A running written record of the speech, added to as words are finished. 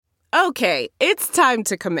Okay, it's time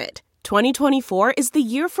to commit. 2024 is the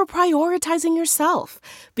year for prioritizing yourself.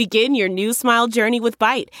 Begin your new smile journey with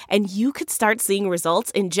Byte, and you could start seeing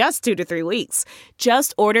results in just 2 to 3 weeks.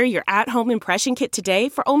 Just order your at-home impression kit today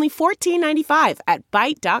for only $14.95 at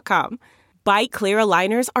Byte.com. Byte Clear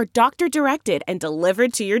aligners are doctor-directed and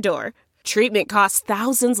delivered to your door. Treatment costs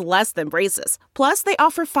thousands less than braces. Plus, they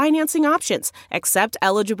offer financing options, accept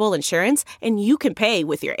eligible insurance, and you can pay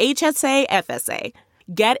with your HSA FSA.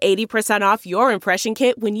 Get 80% off your impression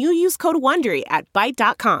kit when you use code WONDERY at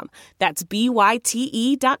Byte.com. That's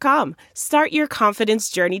BYTE.com. Start your confidence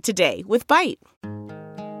journey today with Byte.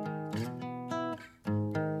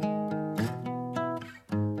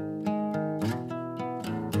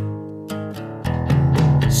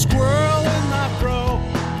 Squirrel in my fro,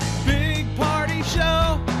 big party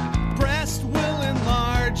show. Breast will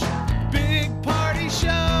enlarge, big party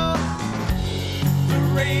show. The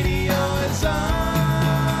radio is on.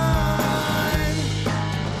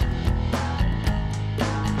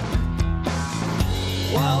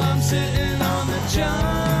 While I'm sitting on the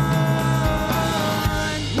john.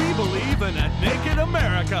 We believe in a naked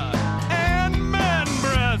America and man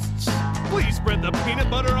breasts. Please spread the peanut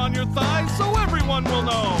butter on your thighs so everyone will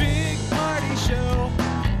know. Big party show.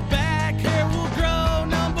 Back hair will grow.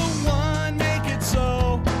 Number one, make it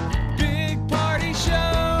so. Big party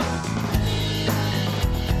show.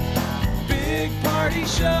 Big party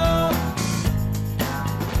show.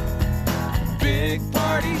 Big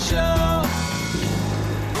party show.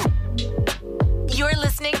 You're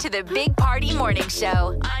listening to the Big Party Morning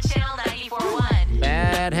Show on Channel 94.1.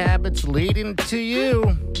 Bad habits leading to you.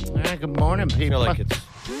 Good morning, I people. feel like it's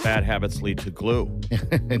bad habits lead to glue.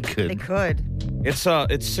 They Good. could. It's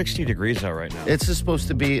 60 degrees out right now. It's supposed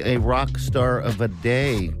to be a rock star of a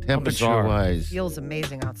day, temperature-wise. Feels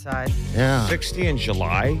amazing outside. Yeah. 60 in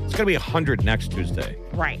July. It's going to be 100 next Tuesday.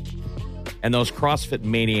 Right. And those CrossFit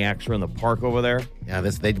maniacs are in the park over there. Yeah,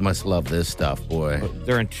 they must love this stuff, boy.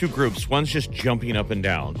 They're in two groups. One's just jumping up and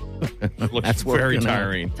down. Looks That's very working out.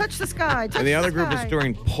 tiring. Touch the sky. Touch And the other sky. group is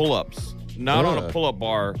doing pull-ups. Not on a Ugh. pull-up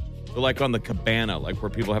bar, but like on the cabana, like where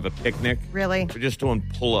people have a picnic. Really? They're just doing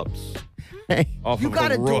pull-ups Hey, off You of got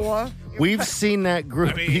the a roof. door. we've seen that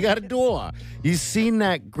group. I mean- You got a door. You've seen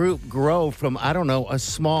that group grow from, I don't know, a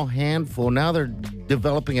small handful. Now they're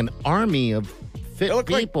developing an army of fit They look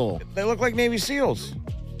people. They look like Navy SEALs.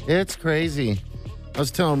 It's crazy. I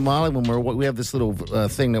was telling Molly when we have this little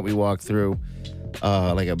thing that we walk through,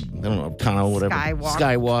 like a, I don't know, tunnel, whatever.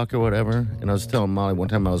 Skywalk or whatever. And I was telling Molly one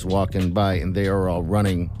time I was walking by and they were all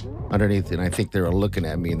running underneath, and I think they were looking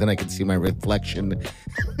at me. And then I could see my reflection.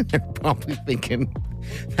 They're probably thinking,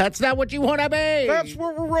 that's not what you want to be. That's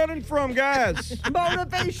where we're running from, guys.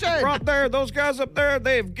 Motivation. Right there, those guys up there,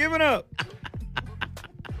 they've given up.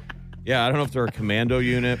 Yeah, I don't know if they're a commando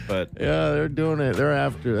unit, but Yeah, they're doing it. They're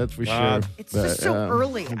after, that's for sure. It's just so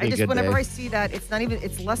early. it'll be I a just good whenever day. I see that, it's not even.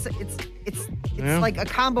 It's less. It's Yeah, like a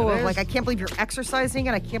combo it of is. like I can't believe you're exercising,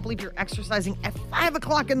 and I can't believe you're exercising at 5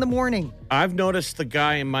 o'clock in the morning. I've noticed the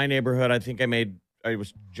guy in my neighborhood. I think I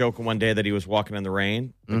was joking one day that he was walking in the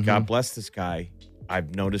rain. But God bless this guy.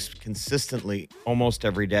 I've noticed consistently almost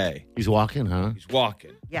every day. He's walking, huh? He's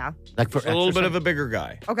walking. Yeah. Like for He's a little bit exercise? of a bigger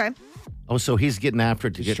guy. Okay. Oh, so he's getting after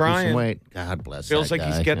it to He's get through trying. some weight. God bless. Feels that like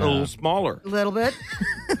he's guy. getting a Yeah. little smaller. A little bit.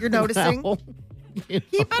 You're noticing. Well, Keep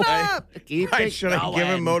it up. keep Right, it should I give him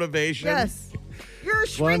going. motivation? Yes. You're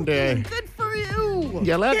One day. shrinking. Good for you.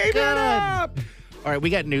 You look Keep good. it up. All right, we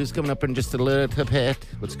got news coming up in just a little bit.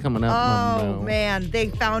 What's coming up? Oh, Mom? man.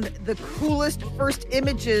 They found the coolest first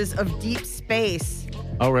images of deep space.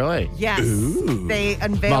 Oh, really? Yes. They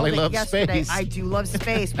unveiled Molly it loves yesterday. space. I do love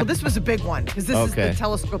space. Well, this was a big one because this is Okay. the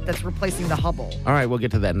telescope that's replacing the Hubble. All right, we'll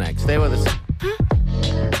get to that next. Stay with us.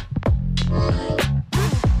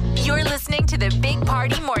 You're listening to the Big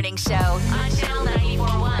Party Morning Show on Channel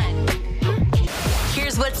 94.1.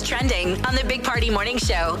 Here's what's trending on the Big Party Morning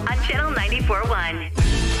Show on Channel 94.1.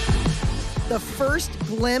 The first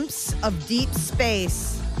glimpse of deep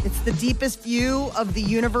space. It's the deepest view of the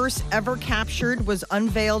universe ever captured, was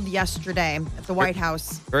unveiled yesterday at the White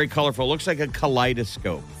House. Very colorful. Looks like a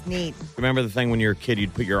kaleidoscope. Neat. Remember the thing when you were a kid,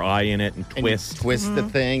 you'd put your eye in it and And you twist? twist the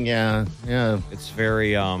thing. Yeah. It's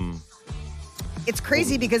very, It's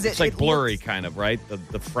crazy because it's like blurry looks- kind of, right?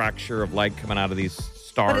 The fracture of light coming out of these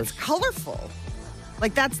stars. but it's colorful.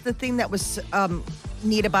 Like that's the thing that was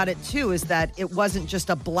neat about it too, is that it wasn't just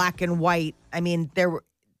a black and white. I mean,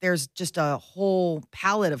 there's just a whole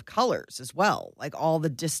palette of colors as well, like all the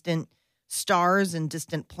distant stars and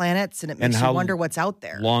distant planets, and it makes you how wonder what's out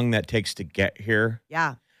there. long that takes to get here.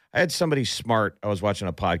 Yeah. I had somebody smart. I was watching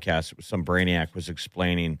a podcast. It was some brainiac was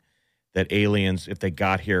explaining that aliens, if they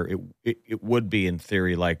got here, it would be in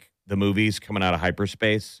theory like the movies coming out of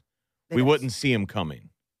hyperspace. We wouldn't see them coming.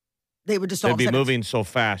 They would just all They'd be moving so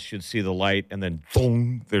fast, you'd see the light, and then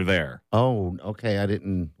boom, they're there. Oh, okay. I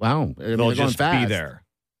didn't. Wow. They'll just be there.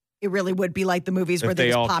 It really would be like the movies where If they they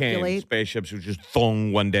just all populate. came, spaceships would just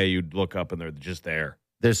boom. One day you'd look up and they're just there.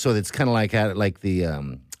 So it's kind of like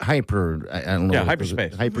the hyper. I don't know. Yeah,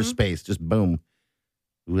 hyperspace. Hyperspace. Just boom.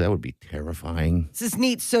 Ooh, that would be terrifying. This is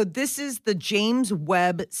neat. So this is the James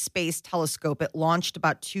Webb Space Telescope. It launched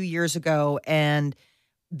about 2 years ago, and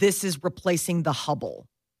this is replacing the Hubble.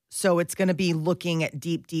 So it's going to be looking at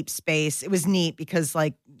deep, deep space. It was neat because,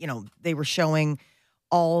 they were showing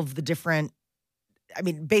all of the different. I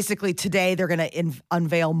mean, basically today they're going to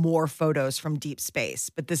unveil more photos from deep space,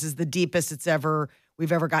 but this is the deepest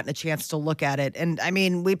we've ever gotten a chance to look at it. And I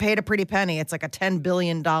mean, we paid a pretty penny. It's like a $10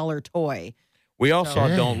 billion toy. We all saw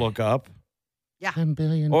Don't Look Up. Yeah. $10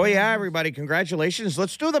 billion. Oh, yeah, everybody. Congratulations.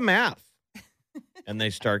 Let's do the math. And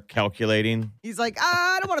they start calculating. He's like,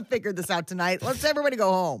 I don't want to figure this out tonight. Let's everybody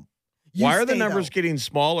go home. Why are the numbers getting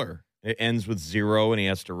smaller? It ends with 0 and he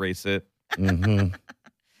has to erase it. Mm-hmm.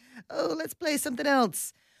 Oh, let's play something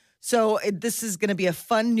else. So this is going to be a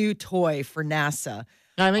fun new toy for NASA.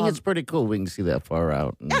 I think it's pretty cool. We can see that far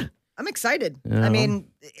out. Yeah, I'm excited. Yeah. I mean,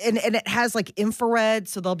 and it has like infrared,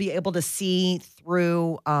 so they'll be able to see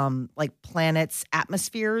through like planets'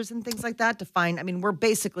 atmospheres and things like that to find. I mean, we're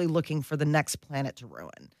basically looking for the next planet to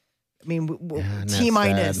ruin. I mean, T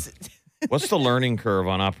minus. What's the learning curve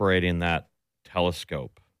on operating that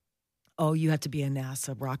telescope? Oh, you have to be a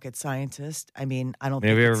NASA rocket scientist. I mean, I don't.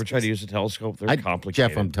 Have you ever tried to use a telescope? They're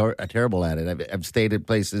complicated. Jeff, I'm terrible at it. I've stayed at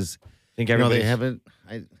places. Think they haven't.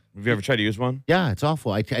 Have you ever tried to use one? Yeah, it's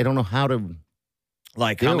awful. I don't know how to.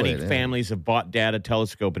 Like how many families have bought Dad a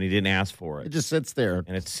telescope and he didn't ask for it? It just sits there.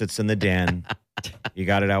 And it sits in the den. You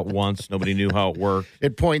got it out once. Nobody knew how it worked.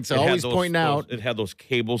 It points. Always pointing out. It had those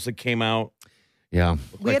cables that came out. Yeah.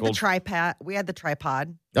 We had the tripod. We had the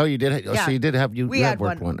tripod. Oh, you did? Yeah. So you did have, we had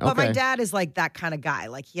one. Okay. But my dad is like that kind of guy.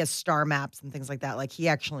 Like he has star maps and things like that. Like he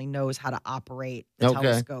actually knows how to operate the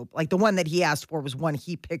telescope. Like the one that he asked for was one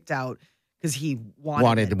he picked out because he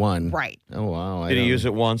wanted one. Right. Oh, wow. Did he use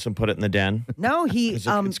it once and put it in the den? No, he. It's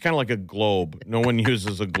kind of like a globe. No one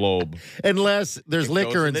uses a globe. Unless there's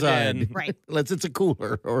liquor inside. Right. Unless it's a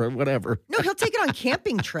cooler or whatever. No, he'll take it on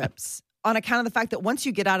camping trips on account of the fact that once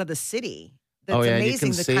you get out of the city, that's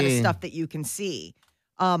amazing the kind of stuff that you can see.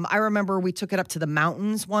 I remember we took it up to the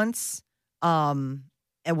mountains once, and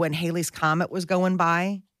when Halley's Comet was going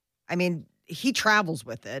by. I mean, he travels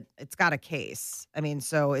with it. It's got a case. I mean,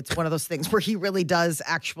 so it's one of those things where he really does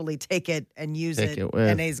actually take it and use it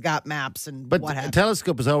and he's got maps and but what have you. But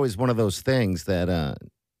telescope is always one of those things that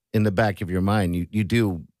in the back of your mind, you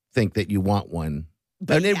do think that you want one.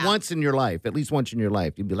 But and then once in your life, at least once in your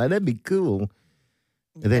life, you'd be like, that'd be cool.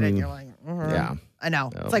 And then you're like, yeah. I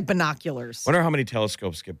know. It's like binoculars. Wonder how many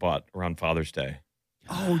telescopes get bought around Father's Day.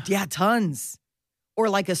 Oh, yeah, tons. Or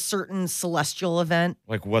like a certain celestial event.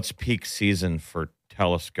 Like what's peak season for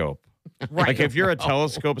telescope? Right. Like if you're a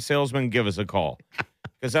telescope salesman, give us a call.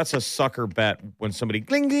 Because that's a sucker bet when somebody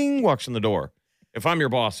gling, gling, walks in the door. If I'm your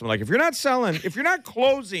boss, I'm like, if you're not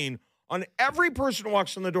closing on every person who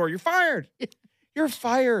walks in the door, you're fired. You're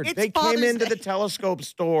fired. It's they came into the telescope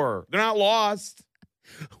store. They're not lost.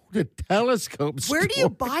 The telescope store. Where do you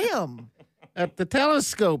buy them? At the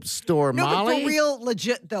telescope store, no, Molly. but for real,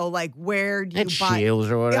 legit though, like where do you buy?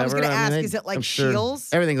 Shields or whatever. Yeah, I was going to ask, is it like Shields?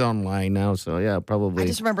 Everything's online now, so yeah, probably. I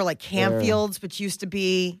just remember like Camfields, which used to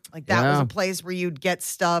be like that was a place where you'd get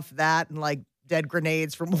stuff that and like dead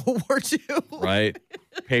grenades from World War II. Right.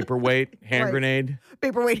 Paperweight, hand grenade.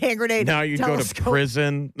 Paperweight, hand grenade. Now you go to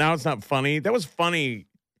prison. Now it's not funny. That was funny.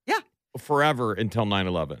 Yeah. Forever until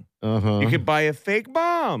 9/11. Uh-huh. You could buy a fake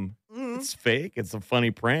bomb. Mm-hmm. It's fake. It's a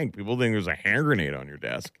funny prank. People think there's a hand grenade on your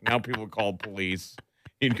desk. Now people call police.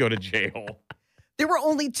 You'd go to jail. There were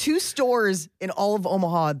only 2 stores in all of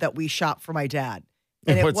Omaha that we shopped for my dad.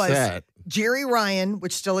 And it What's was that? Jerry Ryan,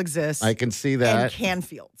 which still exists. I can see that. And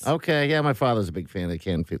Canfields. Okay, yeah, my father's a big fan of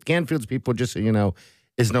Canfield. Canfield's, people, just so you know,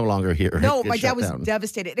 is no longer here. No, my dad was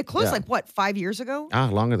devastated. It closed like, what, 5 years ago?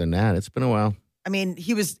 Longer than that. It's been a while. I mean,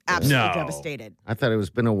 he was absolutely devastated. I thought it was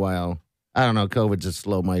been a while. I don't know. COVID just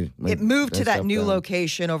slowed my it moved to that new down.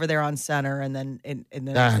 location over there on Center, and then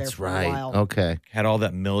that's right. A while. Okay, had all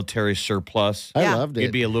that military surplus. I loved it.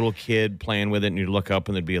 You'd be a little kid playing with it, and you'd look up,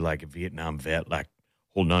 and there'd be like a Vietnam vet, like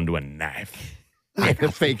holding on to a knife. Like a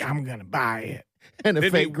fake. I'm gonna buy it. And a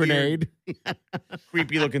It'd fake grenade.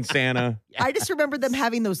 Creepy looking Santa. I just remember them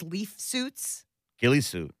having those leaf suits. Ghillie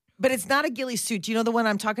suit. But it's not a ghillie suit. Do you know the one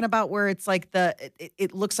I'm talking about where it's like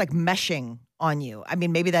it looks like meshing on you? I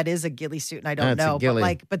mean, maybe that is a ghillie suit and I don't That's a know.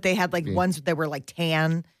 ghillie. But they had like ones that were like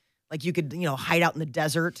tan, like you could, hide out in the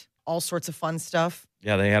desert, all sorts of fun stuff.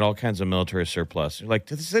 Yeah, they had all kinds of military surplus. You're like,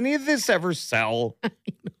 does any of this ever sell?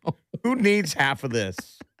 Who needs half of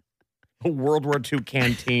this? A World War II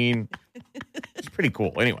canteen. It's pretty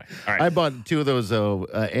cool. Anyway, all right. I bought 2 of those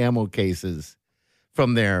ammo cases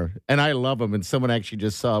from there, and I love them. And someone actually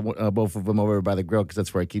just saw both of them over by the grill because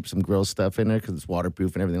that's where I keep some grill stuff in there because it's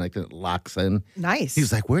waterproof and everything like that. It locks in. Nice.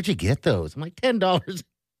 He's like, "Where'd you get those?" I'm like, $10.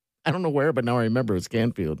 I don't know where, but now I remember it's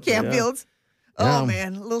Canfield. Canfields. Yeah. Oh,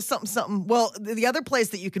 man. A little something, something. Well, the other place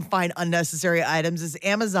that you can find unnecessary items is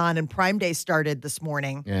Amazon, and Prime Day started this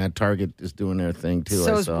morning. Yeah, Target is doing their thing, too.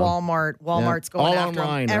 So I is saw. Walmart. Walmart's going All after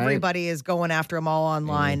online, them. right? Everybody is going after them all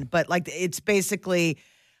online. But, it's basically,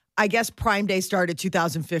 I guess Prime Day started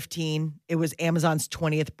 2015. It was Amazon's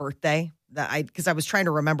 20th birthday. Because I was trying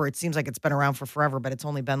to remember. It seems like it's been around for forever, but it's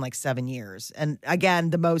only been like 7 years. And, again,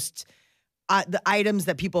 the items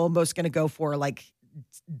that people are most going to go for are like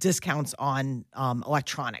discounts on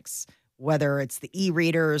electronics, whether it's the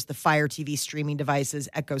e-readers, the Fire TV streaming devices,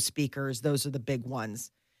 Echo speakers. Those are the big ones.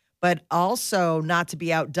 But also, not to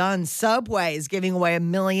be outdone, Subway is giving away 1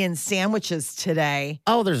 million sandwiches today.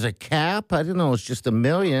 Oh, there's a cap? I didn't know it was just 1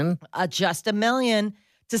 million. Just 1 million.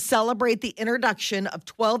 To celebrate the introduction of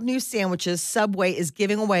 12 new sandwiches, Subway is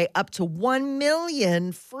giving away up to 1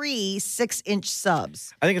 million free 6-inch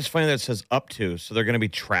subs. I think it's funny that it says up to, so they're going to be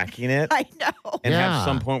tracking it I know. and Yeah. have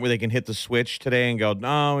some point where they can hit the switch today and go,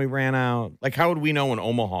 no, we ran out. Like, how would we know in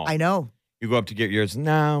Omaha? I know. You go up to get yours.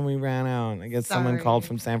 No, we ran out. I guess someone Sorry. called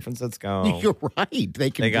from San Francisco. You're right. They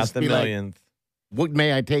can They got just the be like, millionth. "What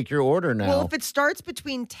may I take your order now?" Well, if it starts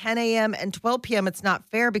between 10 a.m. and 12 p.m., it's not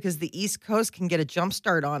fair because the East Coast can get a jump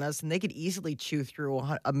start on us, and they could easily chew through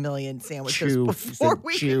 1 million sandwiches chew. before Said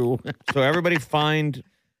we chew. So everybody find,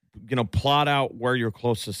 plot out where your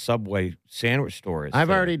closest Subway sandwich store is. I've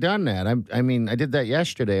already done that. I did that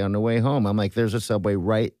yesterday on the way home. I'm like, there's a Subway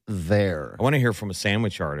right there. I want to hear from a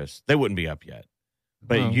sandwich artist. They wouldn't be up yet.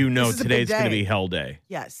 But Well, This is a big today's going to day. be hell day.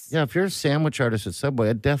 Yes. Yeah, if you're a sandwich artist at Subway,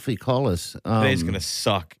 I'd definitely call us. Today's going to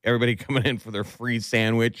suck. Everybody coming in for their free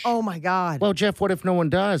sandwich. Oh, my God. Well, Jeff, what if no one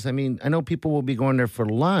does? I mean, I know people will be going there for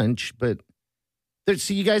lunch, but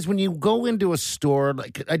see, you guys, when you go into a store,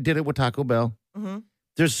 like I did it with Taco Bell,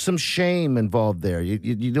 there's some shame involved there.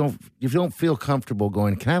 You don't feel comfortable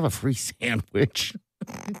going, "Can I have a free sandwich?"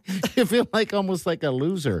 You feel like almost like a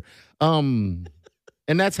loser. And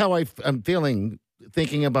that's how I'm feeling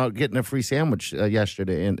thinking about getting a free sandwich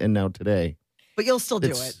yesterday and now today. But you'll still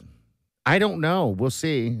do it. I don't know. We'll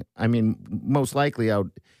see. I mean, most likely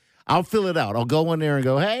I'll fill it out. I'll go in there and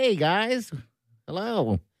go, "Hey guys,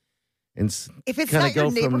 hello." And If it's kinda not your go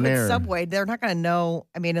from neighborhood there. Subway, they're not going to know.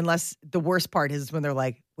 I mean, unless the worst part is when they're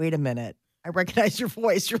like, "Wait a minute, I recognize your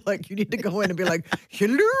voice." You're like, you need to go in and be like,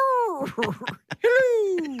 "Hello, hello."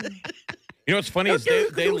 You know what's funny is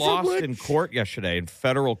they lost in court yesterday, in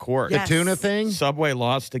federal court. Yes. the tuna thing. Subway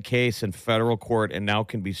lost a case in federal court and now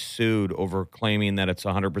can be sued over claiming that it's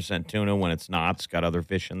 100% tuna when it's not. It's got other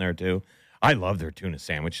fish in there, too. I love their tuna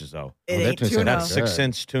sandwiches, though. It that ain't tastes tuna. That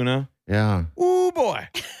 6-inch tuna. Yeah. Ooh, boy.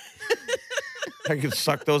 I could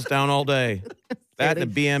suck those down all day. That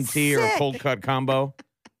and a BMT or a Sick. cold cut combo.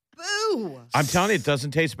 Boo. I'm telling you, it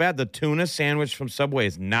doesn't taste bad. The tuna sandwich from Subway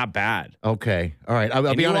is not bad. Okay. All right. I'll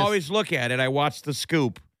And be you honest. always look at it. I watch the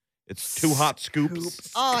scoop. It's 2 hot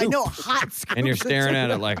scoops. Oh, I know. Hot scoops. And you're staring at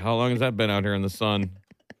It's it like, how long has that been out here in the sun?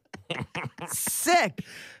 sick.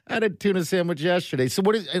 I had a tuna sandwich yesterday. So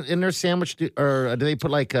what is in their sandwich? Or do they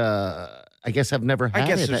put like I guess I've never had I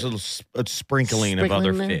guess it. there's a sprinkling of other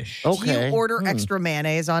Sprinkling there? fish. Oh. Do Okay. you order extra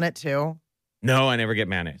mayonnaise on it too? No, I never get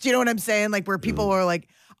mayonnaise. Do you know what I'm saying? Like where people were like,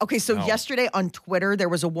 okay, so No. yesterday on Twitter, there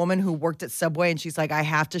was a woman who worked at Subway and she's like, I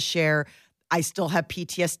have to share. I still have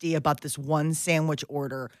PTSD about this one sandwich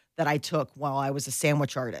order that I took while I was a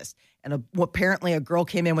sandwich artist. And apparently a girl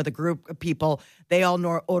came in with a group of people. They all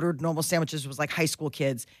ordered normal sandwiches. It was like high school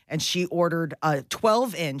kids. And she ordered a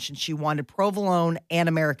 12-inch and she wanted provolone and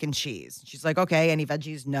American cheese. She's like, okay, any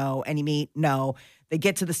veggies? No. Any meat? No. They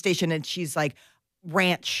get to the station and she's like,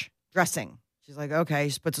 ranch dressing. She's like, okay.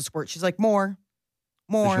 She puts a squirt. She's like, more.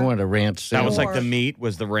 She wanted a ranch That sandwich. was like the meat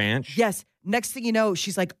was the ranch. Yes. Next thing you know,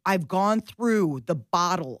 she's like, I've gone through the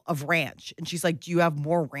bottle of ranch. And she's like, do you have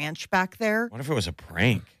more ranch back there? What if it was a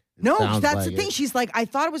prank? No, sounds that's like the thing. it. She's like, I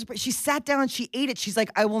thought it was, she sat down and she ate it. She's like,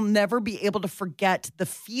 I will never be able to forget the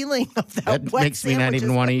feeling of that That wet makes me not sandwiches.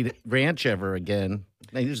 even want to eat ranch ever again.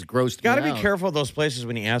 They just grossed Got to me be out. careful of those places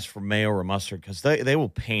when you ask for mayo or mustard because they will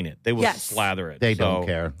paint it. They will Yes. slather it. They So don't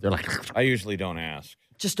care. They're like, I usually don't ask.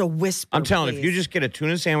 Just a whisper. I'm telling you, if you please. just get a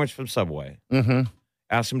tuna sandwich from Subway, mm-hmm.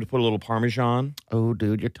 ask them to put a little Parmesan, Oh,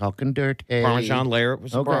 dude, you're talking dirty. Parmesan, layer it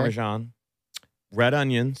with some Okay. Parmesan, red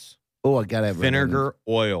onions, Oh, I got to have vinegar,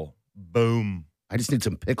 oil. Boom. I just need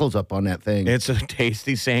some pickles up on that thing. It's a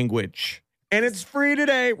tasty sandwich. And it's free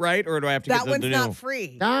today, right? Or do I have to that get the one's new? not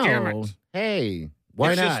free. Damn No. it. Hey,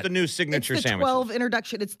 why it's not? just the new It's signature the sandwich. 12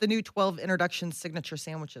 introduction. It's the new 12 introduction signature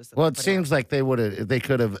sandwiches. that Well, they it put seems out. like they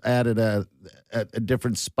could have added a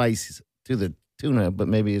different spice to the tuna, but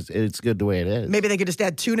maybe it's good the way it is. Maybe they could just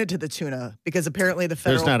add tuna to the tuna because apparently the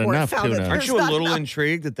federal not court enough found tuna. that Aren't there's you a not little enough.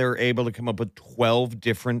 intrigued that they're able to come up with 12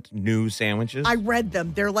 different new sandwiches? I read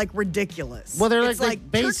them. They're like ridiculous. Well, they're it's like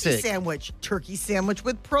basic. turkey sandwich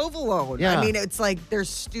with provolone. Yeah. I mean, it's like they're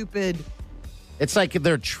stupid. It's like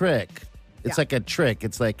their trick. It's Yeah. like a trick.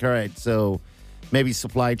 It's like, all right, so maybe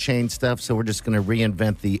supply chain stuff. So we're just going to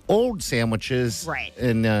reinvent the old sandwiches. Right.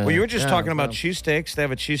 And well, you were just yeah, talking about so- cheesesteaks. They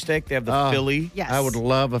have a cheesesteak. They have the Oh. Philly. Yes. I would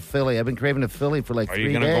love a Philly. I've been craving a Philly for like Are 3 you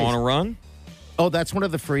days. going to go on a run? Oh, that's one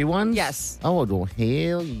of the free ones? Yes. Oh, well,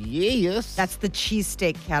 hell yes. That's the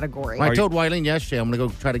cheesesteak category. Well, I Are told Wileen yesterday I'm going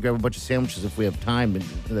to go try to grab a bunch of sandwiches if we have time in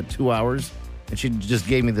the 2 hours. And she just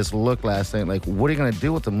gave me this look last night, like, what are you going to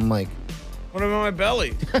do with them? I'm like, What about my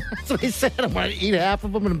belly? that's what he said. I'm going to eat half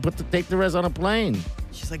of them and take the rest on a plane.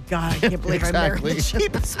 She's like, God, I can't believe I married the Exactly.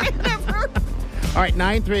 cheapest man ever. All right,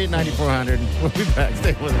 938-9400. We'll be back.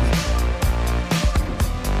 Stay with us.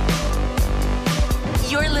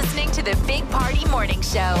 You're listening to the Big Party Morning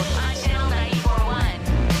Show on Channel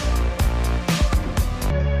 94.1.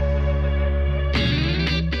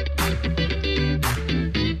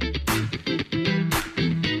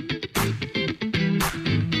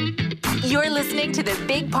 You're listening to the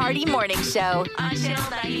Big Party Morning Show on Channel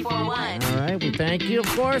 94.1. All right, we thank you, of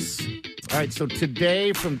course. All right, so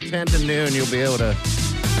today from 10 to noon, you'll be able to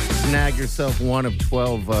snag yourself one of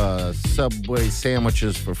 12 Subway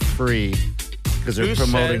sandwiches for free because they're Who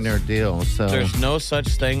promoting says their deal. So There's no such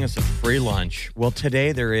thing as a free lunch. Well,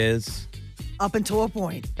 today there is. Up until a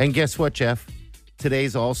point. And guess what, Jeff?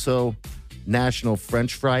 Today's also National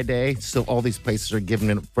French Fry Day. So all these places are giving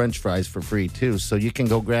it French fries for free, too. So you can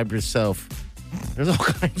go grab yourself. There's all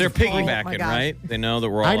kinds They're of my piggybacking, gosh. right? They know that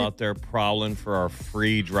we're I all did- out there prowling for our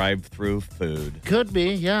free drive-through food. Could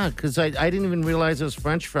be, yeah, because I didn't even realize it was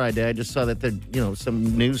French Fry Day. I just saw that there,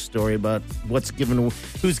 some news story about who's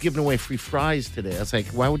giving away free fries today. I was like,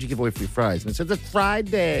 why would you give away free fries? And it says it's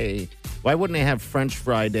Friday. Why wouldn't they have French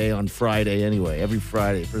Fry Day on Friday anyway? Every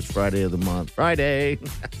Friday, first Friday of the month. Friday.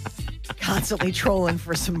 Constantly trolling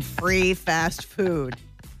for some free fast food.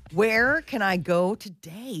 Where can I go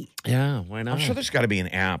today? Yeah, why not? I'm sure there's got to be an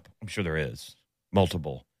app. I'm sure there is.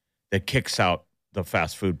 Multiple. That kicks out the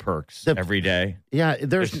fast food perks every day. Yeah,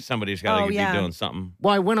 there's. Somebody's got to Oh, be yeah. doing something.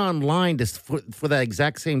 Well, I went online for that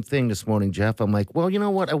exact same thing this morning, Jeff. I'm like, well, you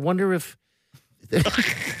know what? I wonder if.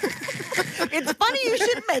 It's funny you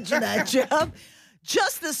should mention that, Jeff.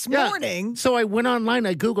 Just this Yeah. morning. So I went online.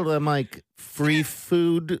 I Googled it. I'm like, free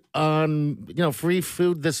food free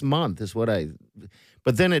food this month is what I.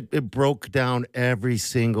 But then it broke down every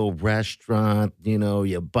single restaurant.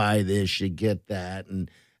 You buy this, you get that. And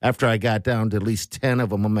after I got down to at least 10 of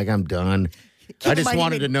them, I'm like, I'm done. I in just mind,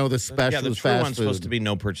 wanted you to know the special Yeah, the true fast one's food. supposed to be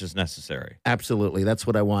no purchase necessary. Absolutely. That's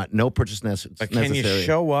what I want. No purchase necessary. But can you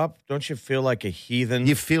show up? Don't you feel like a heathen?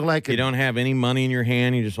 You feel like you don't have any money in your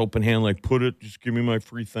hand. You just open hand, like, just give me my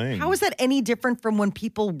free thing. How is that any different from when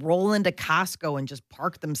people roll into Costco and just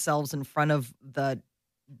park themselves in front of the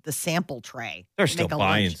sample tray? They're to still make a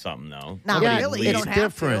buying lunch? something, though. Not Yeah, really. You it's don't have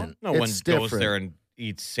different. No It's one goes different. there and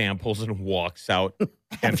eats samples and walks out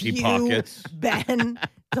empty You, pockets. Ben,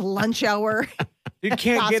 the lunch hour. You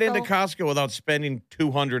can't get into Costco? Costco without spending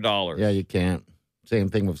 $200. Yeah, you can't. Same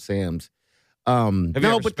thing with Sam's. Have you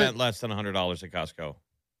ever but spent less than $100 at Costco?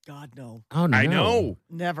 God, no. Oh, no. I know.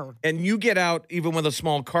 Never. And you get out even with a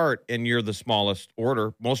small cart and you're the smallest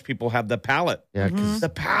order. Most people have the pallet. Yeah, Mm-hmm. because The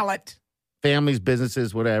pallet. families,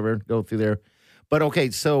 businesses, whatever, go through there. But okay,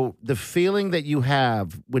 so the feeling that you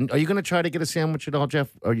have are you going to try to get a sandwich at all, Jeff?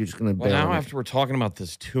 Or are you just going to Well, bail now on it? after we're talking about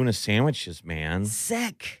this tuna sandwiches, man.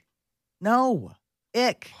 Sick. No.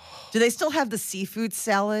 Ick. Do they still have the seafood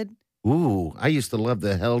salad? Ooh, I used to love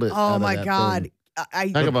the hell out Oh of my that God. thing. I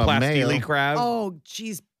Talk about Plastili mayo. crab. Oh,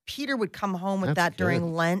 geez. Peter would come home with That's that during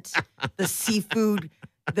good. Lent. The seafood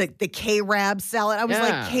the K-Rab salad. I was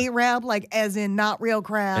like, K-Rab, like as in not real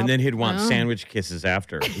crab. And then he'd want sandwich kisses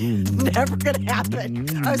after. Never gonna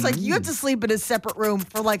happen. I was like, you have to sleep in a separate room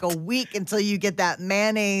for like a week until you get that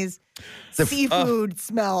mayonnaise, seafood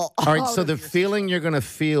smell. All right, so the feeling you're going to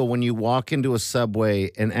feel when you walk into a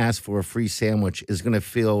Subway and ask for a free sandwich is going to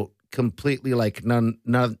feel completely like none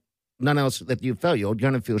else that you felt. You're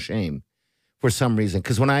going to feel shame for some reason.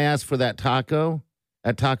 Because when I asked for that taco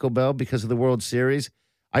at Taco Bell because of the World Series,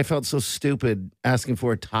 I felt so stupid asking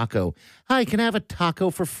for a taco. Hi, can I have a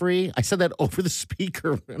taco for free? I said that over the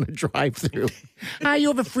speaker in a drive-thru. Hi, you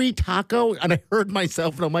have a free taco? And I heard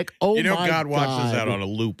myself, and I'm like, oh, my God. God watches that on a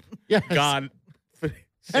loop. Yes. God.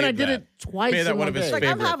 And I did it twice. Made that in one of his day. Like,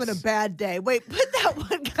 favorites. I'm having a bad day. Wait, put that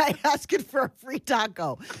one guy asking for a free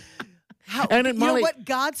taco. And you know what?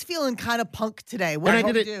 God's feeling kind of punk today. What And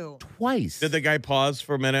I did did he it do? twice. Did the guy pause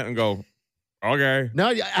for a minute and go, okay?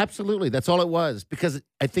 No, yeah, absolutely. That's all it was. Because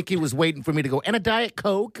I think he was waiting for me to go, and a Diet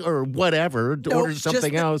Coke or whatever, to order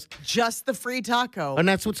something else. Just the free taco. And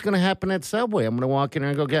that's what's going to happen at Subway. I'm going to walk in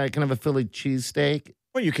there and go, "Guy, can I have a Philly cheesesteak?"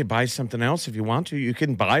 Well, you could buy something else if you want to. You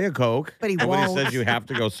can buy a Coke. But he Nobody won't. says you have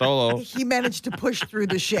to go solo. He managed to push through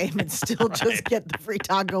the shame and still just get the free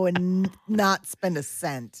taco and not spend a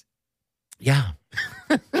cent. Yeah.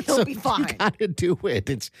 He'll be fine. You got to do it.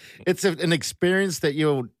 It's an experience that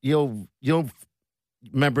you'll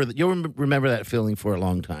remember that feeling for a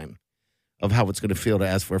long time of how it's going to feel to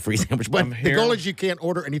ask for a free sandwich. But the goal is you can't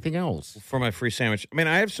order anything else for my free sandwich. I mean,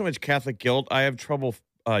 I have so much Catholic guilt. I have trouble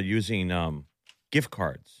using gift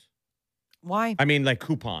cards. Why? I mean, like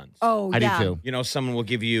coupons. Oh, I yeah. do too. You know, someone will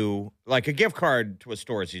give you like a gift card to a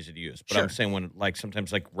store is easy to use, but Sure. I'm saying when like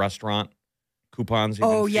sometimes like restaurant coupons.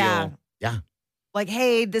 Oh, even yeah. feel- Yeah. Like,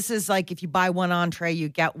 hey, this is like if you buy one entree, you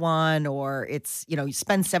get one, or it's, you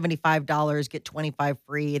spend $75, get 25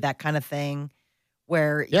 free, that kind of thing.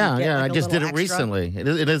 Where Yeah, you get yeah. like I a just did little it extra. recently.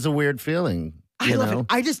 It is a weird feeling. I love it.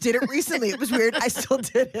 I just did it recently. It was weird. I still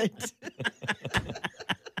did it.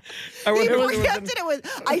 I wonder, People if there kept was it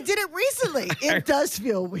with, I did it recently. It does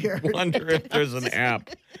feel weird. wonder if there's an app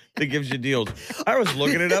that gives you deals. I was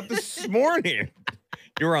looking it up this morning.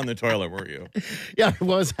 You were on the toilet, weren't you? Yeah, it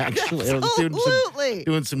was actually. I was Absolutely.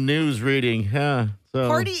 doing some news reading. Yeah. So.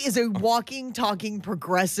 Party is a walking, talking,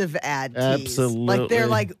 progressive ad tease. Absolutely. Like, they're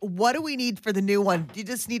like, what do we need for the new one? You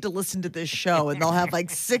just need to listen to this show, and they'll have like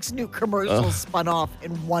 6 new commercials spun off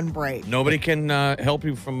in one break. Nobody can help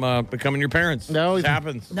you from becoming your parents. No, it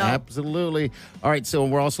happens. No. Absolutely. All right, so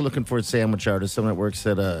we're also looking for a sandwich artist, someone that works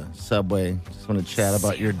at a Subway. Just want to chat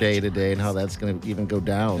about your day today and how that's going to even go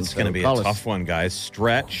down. It's going to be a tough one, guys.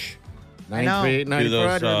 Stretch. 938 Do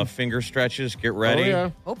those finger stretches. Get ready. Oh, yeah.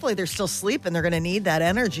 Hopefully, they're still sleeping. They're going to need that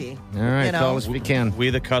energy. All right, You know? call us if you can.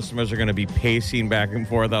 We, the customers, are going to be pacing back and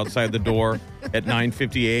forth outside the door at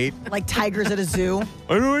 9:58. Like tigers at a zoo.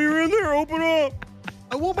 I know you're in there. Open up.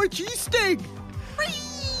 I want my cheesesteak.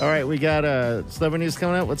 All right, we got celebrity news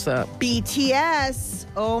coming up. What's up? BTS.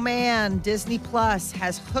 Oh, man. Disney Plus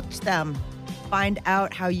has hooked them. Find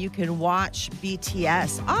out how you can watch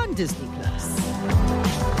BTS on Disney Plus.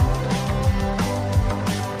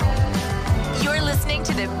 You're listening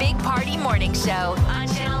to the Big Party Morning Show on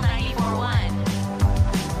Channel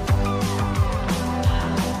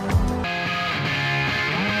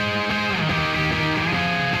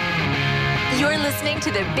 94.1. You're listening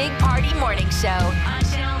to the Big Party Morning Show on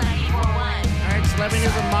Channel 94.1. All right, celebrity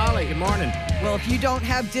news with Molly. Good morning. Well, if you don't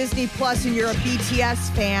have Disney Plus and you're a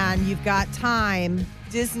BTS fan, you've got time.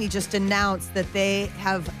 Disney just announced that they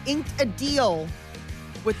have inked a deal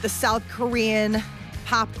with the South Korean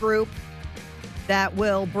pop group that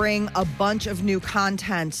will bring a bunch of new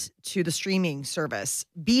content to the streaming service.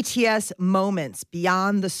 BTS Moments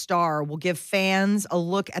Beyond the Star will give fans a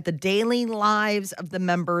look at the daily lives of the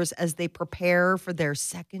members as they prepare for their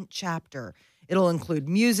second chapter. It'll include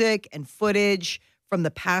music and footage from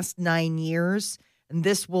the past 9 years. And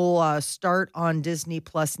this will start on Disney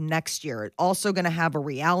Plus next year. It's also going to have a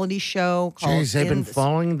reality show called Jeez, they've been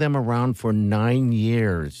following them around for 9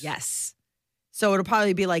 years. Yes. So it'll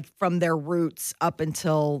probably be like from their roots up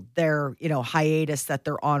until their, hiatus that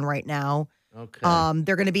they're on right now. Okay.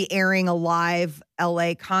 They're going to be airing a live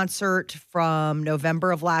LA concert from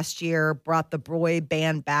November of last year, brought the boy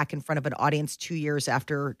band back in front of an audience 2 years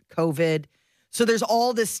after COVID. So there's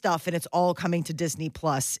all this stuff, and it's all coming to Disney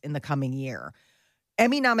Plus in the coming year.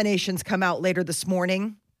 Emmy nominations come out later this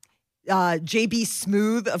morning. JB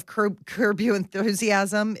Smooth of Curb Your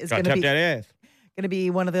Enthusiasm is going to be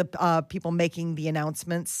one of the people making the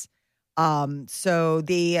announcements. So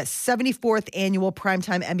the 74th annual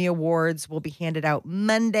Primetime Emmy Awards will be handed out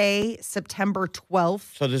Monday, September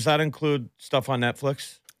 12th. So does that include stuff on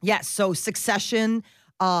Netflix? Yes. So Succession,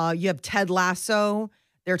 you have Ted Lasso.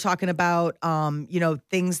 They're talking about,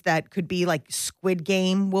 things that could be like Squid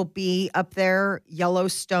Game will be up there,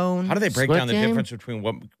 Yellowstone. How do they break Squid down the Game? difference between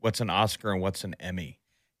what's an Oscar and what's an Emmy?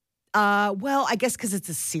 Well, I guess because it's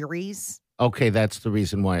a series. Okay, that's the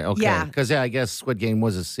reason why. Okay. Yeah. Because, I guess Squid Game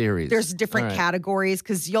was a series. There's different All right. categories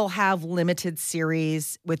because you'll have limited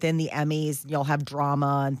series within the Emmys. You'll have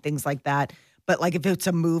drama and things like that. But like if it's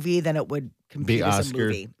a movie, then it would compete Be as a Oscar.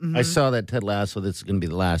 movie. Mhm. I saw that Ted Lasso. This is going to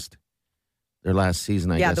be their last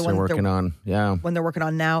season, I Yeah, guess the they're one working on. Yeah. when they're working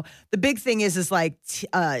on now. The big thing is like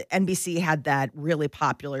NBC had that really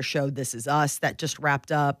popular show, This Is Us, that just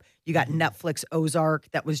wrapped up. You got Netflix Ozark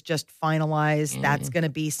that was just finalized. That's going to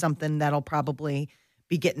be something that'll probably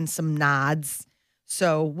be getting some nods.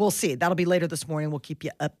 So we'll see. That'll be later this morning. We'll keep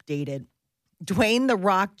you updated. Dwayne "The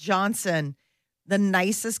Rock" Johnson, the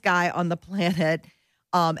nicest guy on the planet,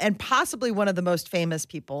 and possibly one of the most famous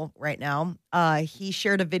people right now. He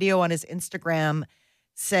shared a video on his Instagram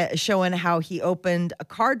showing how he opened a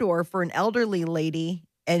car door for an elderly lady,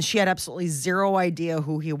 and she had absolutely zero idea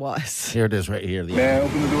who he was. Here it is right here. May I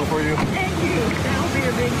open the door for you? Thank you. That'll be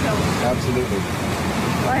a big help. Absolutely.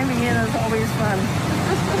 Climbing in is always fun.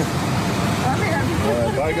 Come in. All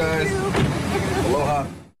right, bye, guys. Aloha.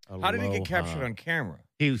 How did he get captured on camera?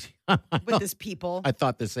 He was, With his people. I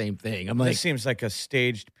thought the same thing. I'm like, This seems like a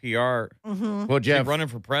staged PR. Mm-hmm. well, Is he Jeff, running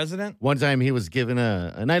for president? one time he was given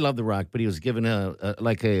and I love The Rock, but he was given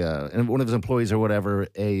one of his employees or whatever,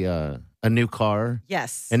 a new car.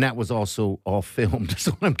 Yes. And that was also all filmed.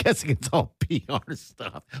 So I'm guessing it's all PR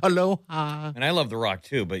stuff. Aloha. And I love The Rock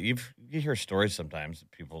too, but you hear stories sometimes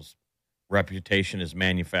that people's reputation is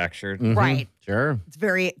manufactured. Mhm. Right. Sure. It's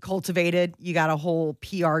very cultivated. You got a whole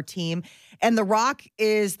PR team. And The Rock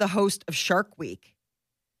is the host of Shark Week.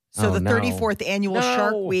 So Oh, the no. 34th annual No.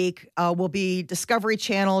 Shark Week will be Discovery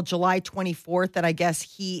Channel July 24th. And I guess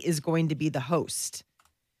he is going to be the host.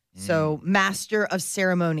 So master of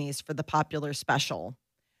ceremonies for the popular special.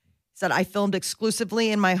 Said, I filmed exclusively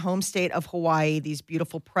in my home state of Hawaii. These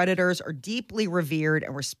beautiful predators are deeply revered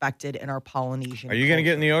and respected in our Polynesian Are you going to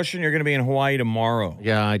get in the ocean? You're going to be in Hawaii tomorrow.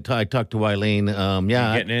 Yeah, I talked to Eileen. Yeah,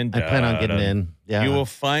 You're getting in? I plan on getting in. Yeah. You will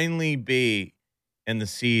finally be in the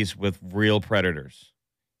seas with real predators.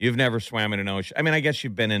 You've never swam in an ocean. I mean, I guess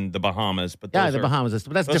you've been in the Bahamas, but Yeah, those the are- Bahamas.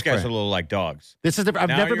 But that's Those different. guys are a little like dogs. This is different.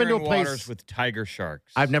 I've Now never been to you're a in place. waters with tiger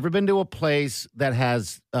sharks. I've never been to a place that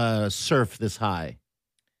has surf this high.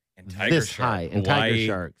 and tiger This shark. high. And tiger Hawaii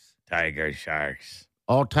sharks. Tiger sharks.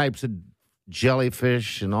 All types of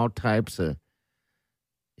jellyfish and all types of.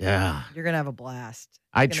 Yeah. You're going to have a blast.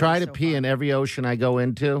 I It's gonna try be to so pee fun. in every ocean I go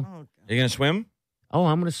into. Oh, God. Are you going to swim? Oh,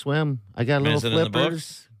 I'm going to swim. I got And little is it in the flippers.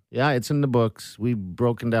 books? Yeah, it's in the books. We've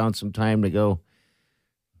broken down some time to go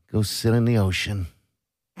sit in the ocean.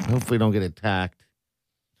 Hopefully, don't get attacked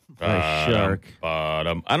by a shark. I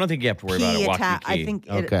don't think you have to worry about Pee it. attack. I Waikiki. think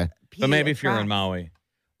it, Okay. pee But maybe if you're in attracts. Maui.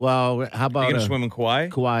 Well, how Are about you going to swim in Kauai?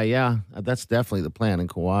 Kauai? Yeah, that's definitely the plan in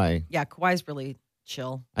Kauai. Yeah, Kauai's really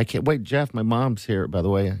chill. I can't wait. Jeff, my mom's here, by the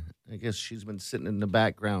way. I guess she's been sitting in the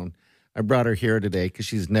background. I brought her here today because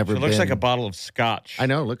she's never It looks been. like a bottle of scotch. I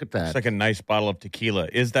know. Look at that. It's like a nice bottle of tequila.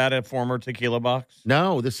 Is that a former tequila box?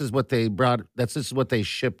 No, this is what they brought. This is what they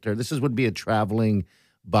shipped her. This would be a traveling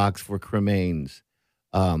box for cremains.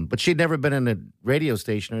 But she'd never been in a radio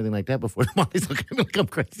station or anything like that before. Molly's looking at me like I'm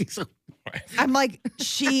crazy. So I'm like,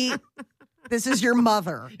 this is your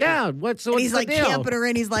mother. yeah, what's And what's he's the like deal? camping her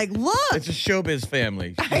in. He's like, look. It's a showbiz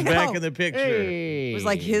family. She's I back know. in the picture. Hey. It was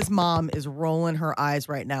like his mom is rolling her eyes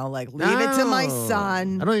right now, like, leave it to my No.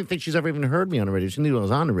 son. I don't even think she's ever even heard me on the radio. She knew I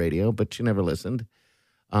was on the radio, but she never listened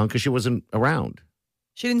because she wasn't around.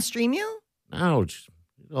 She didn't stream you? No, she's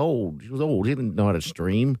old. She was old. She didn't know how to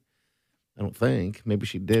stream. I don't think. Maybe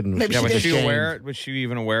she did. And Maybe Yeah, she was did. she ashamed. aware? Was she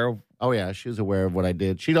even aware of? Oh, yeah. She was aware of what I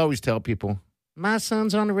did. She'd always tell people, my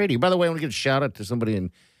son's on the radio. By the way, I want to give a shout out to somebody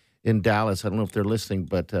in Dallas. I don't know if they're listening,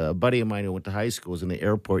 but a buddy of mine who went to high school was in the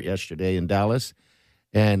airport yesterday in Dallas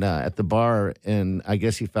and at the bar. And I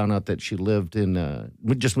guess he found out that she lived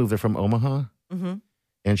we just moved there from Omaha. Mm-hmm.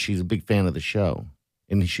 And she's a big fan of the show.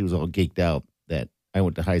 And she was all geeked out that I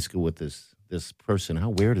went to high school with this person. How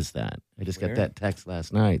weird is that? I just Weird. got that text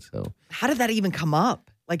last night. So How did that even come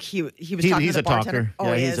up? Like he was talking he's to a the bartender. talker. Oh,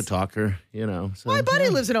 Yeah, he he's is? a talker, you know. So, My buddy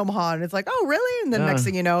lives in Omaha, and it's like, oh, really? And then Yeah. next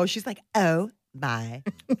thing you know, she's like, oh my.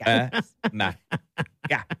 Nah.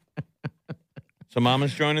 Yeah. So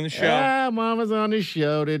Mama's joining the show. Yeah, Mama's on the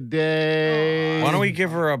show today. Why don't we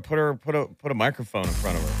give her put a microphone in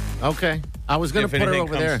front of her? Okay. I was going to If put her anything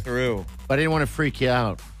over comes there, through. but I didn't want to freak you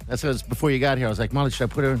out. That's what it was before you got here. I was like, Molly,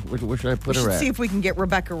 should I put her? Where should I put We her should at? see if we can get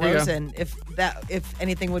Rebecca There you go. Rosen if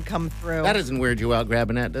anything would come through. That doesn't weird you out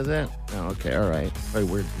grabbing that, does it? Oh, okay, all right. Probably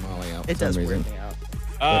weirds Molly out. For It some does reason. weird me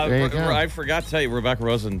out. There you go. I forgot to tell you, Rebecca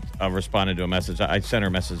Rosen responded to a message. I sent her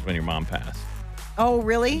a message when your mom passed. Oh,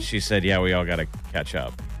 really? She said, "Yeah, we all got to catch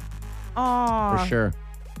up." Aw. For sure.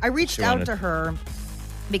 I reached She out wanted- to her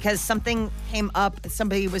because something came up.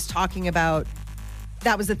 Somebody was talking about.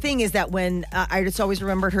 That was the thing is that when I just always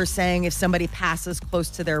remembered her saying if somebody passes close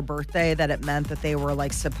to their birthday, that it meant that they were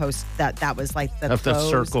like supposed that was like the Of the close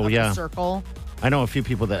circle, of yeah. the circle. I know a few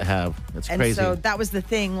people that have. It's And crazy. so that was the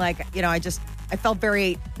thing. Like, I felt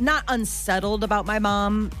very not unsettled about my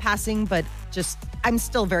mom passing, but just I'm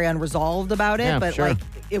still very unresolved about it. Yeah, but sure. like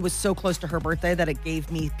it was so close to her birthday that it gave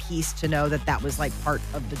me peace to know that that was like part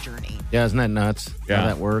of the journey. Yeah, isn't that nuts? Yeah. How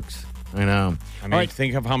that works. I know. I mean, All right,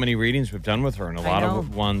 think of how many readings we've done with her, and a lot know.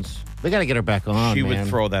 of ones. we got to get her back on. She man. would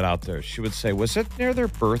throw that out there. She would say, "Was it near their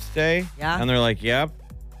birthday?" Yeah. And they're like, "Yep."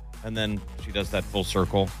 And then she does that full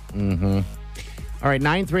circle. All right,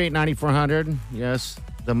 938-9400. Yes,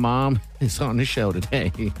 the mom is on the show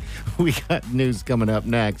today. We got news coming up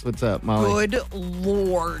next. What's up, Molly? Good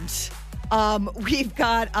Lord. We've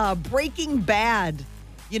got Breaking Bad.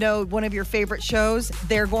 You know, one of your favorite shows.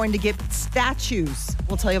 They're going to get statues.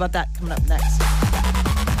 We'll tell you about that coming up next.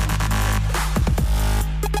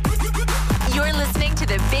 You're listening to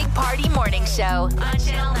the Big Party Morning Show on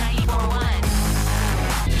Channel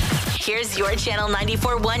 94.1. Here's your Channel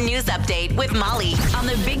 94.1 news update with Molly on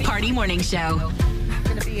the Big Party Morning Show.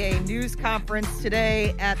 Going to be a news conference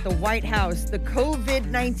today at the White House. The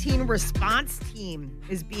COVID-19 response team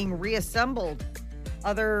is being reassembled.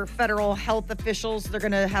 Other federal health officials, they're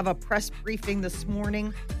going to have a press briefing this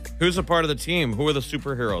morning. Who's a part of the team? Who are the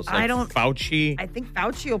superheroes? Like I don't- Fauci. I think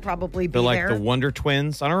Fauci will probably be They're like there. the Wonder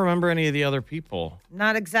Twins. I don't remember any of the other people.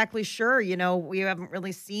 Not exactly sure. You know, we haven't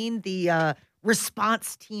really seen the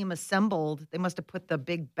response team assembled. They must have put the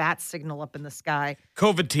big bat signal up in the sky.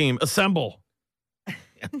 COVID team, assemble.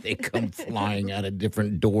 They come flying out of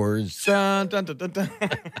different doors. Dun, dun, dun, dun, dun.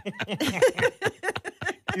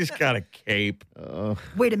 He's got a cape.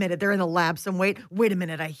 Wait a minute, they're in the lab. Wait a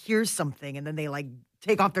minute, I hear something. And then they like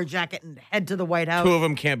take off their jacket and head to the White House. Two of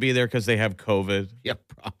them can't be there because they have COVID. Yeah,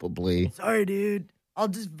 probably. Sorry, dude. I'll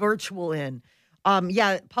just virtual in.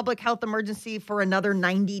 Public health emergency for another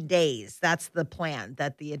 90 days. That's the plan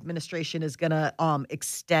that the administration is going to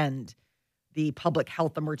extend the public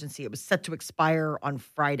health emergency. It was set to expire on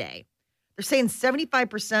Friday. They're saying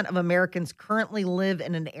 75% of Americans currently live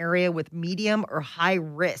in an area with medium or high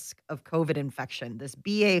risk of COVID infection. This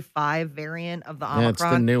BA.5 variant of the Omicron That's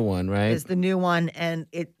the new one, right? is the new one, and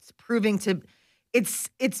it's proving to it's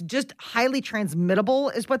just highly transmittable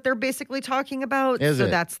is what they're basically talking about. Is so it?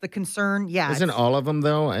 that's the concern. Yeah. Isn't all of them,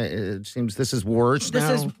 though? It seems this is worse This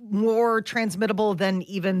now. is more transmittable than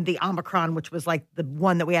even the Omicron, which was like the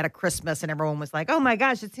one that we had at Christmas, and everyone was like, oh my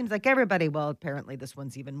gosh, it seems like everybody. Well, apparently this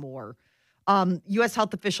one's even more. U.S.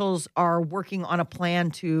 health officials are working on a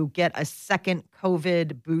plan to get a second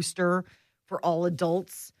COVID booster for all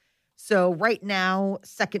adults. So right now,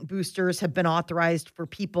 second boosters have been authorized for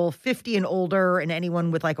people 50 and older and anyone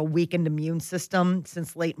with like a weakened immune system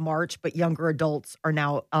since late March. But younger adults are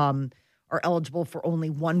now are eligible for only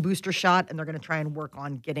one booster shot, and they're going to try and work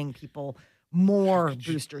on getting people more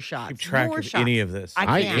booster shots. Keep track More of shots. any of this.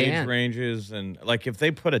 I can't. Age ranges and like if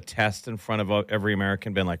they put a test in front of every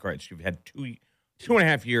American, been like, all right, so you've had two and a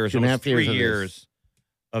half years, 2.5 almost 3 years of this. years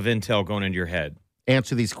of intel going into your head.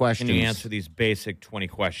 Answer these questions. Can you answer these basic 20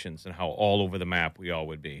 questions and how all over the map we all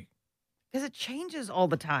would be? Because it changes all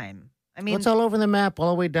the time. I mean, Well, it's all over the map,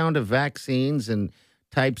 all the way down to vaccines and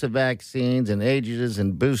types of vaccines and ages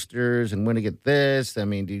and boosters and when to get this. I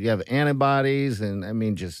mean, do you have antibodies? And I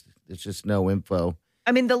mean, there's just no info.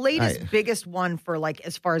 the latest, biggest one for like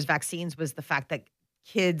as far as vaccines was the fact that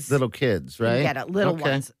kids Little kids, can right? get it, little Okay.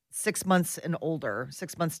 ones, 6 months and older,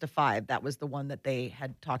 6 months to 5. That was the one that they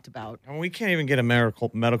had talked about. I mean, we can't even get a medical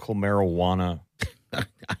marijuana I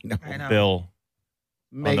know. I know. bill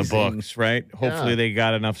on the Amazing. books, right? Hopefully Yeah. they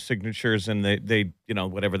got enough signatures and they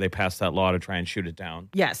whatever they passed that law to try and shoot it down.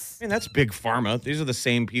 Yes. I mean, that's big pharma. These are the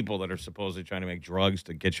same people that are supposedly trying to make drugs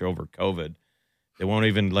to get you over COVID. They won't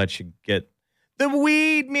even let you get the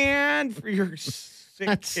weed, man, for your sick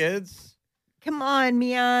That's- kids. Come on,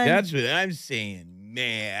 man. That's what I'm saying,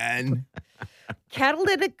 man.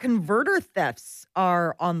 Catalytic converter thefts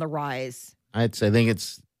are on the rise. I think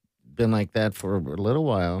it's been like that for a little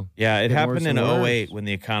while. Yeah, it Getting happened worse in and worse. 08 when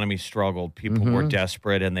the economy struggled. People were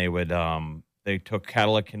desperate, and they would they took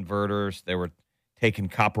catalytic converters. They were taking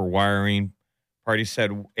copper wiring. Party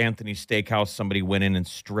said Anthony's Steakhouse, somebody went in and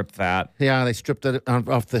stripped that. Yeah, they stripped it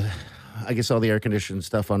off the, I guess, all the air conditioned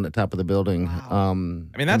stuff on the top of the building. I mean,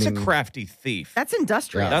 that's a crafty thief. That's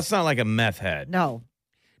industrious. That's not like a meth head. No.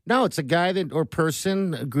 No, it's a guy that or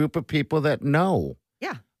person, a group of people that know.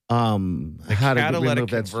 Yeah. The how to catalytic remove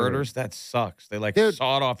that converters, that sucks. They Dude,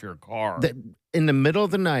 sawed off your car. In the middle of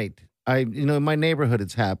the night, in my neighborhood,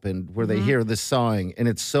 it's happened where they hear this sawing, and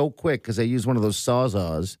it's so quick because they use one of those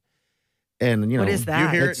sawzaws. And What is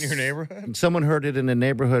that? You hear it in your neighborhood? Someone heard it in the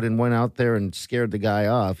neighborhood and went out there and scared the guy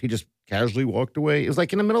off. He just casually walked away. It was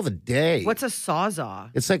like in the middle of the day. What's a sawzaw?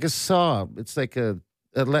 It's like a saw. It's like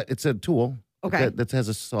it's a tool. Okay. That has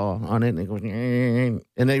a saw on it, and it goes,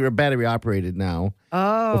 and they were battery operated now.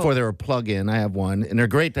 Oh. Before they were plug in, I have one, and they're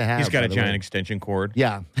great to have. He's got by a the giant way. extension cord.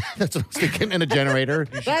 Yeah, that's what I was thinking. And a generator.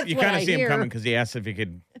 You kind of see him coming because he asked if he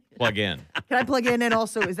could plug in. Can I plug in? And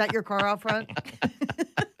also, is that your car out front?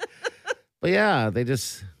 But yeah, they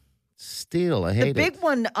just steal. I hate The big it.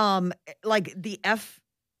 one, like the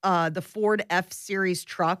Ford F Series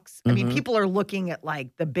trucks. I mean, people are looking at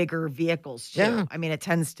like the bigger vehicles too. Yeah. I mean, it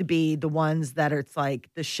tends to be the ones that it's like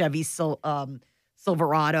the Chevy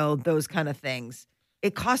Silverado, those kind of things.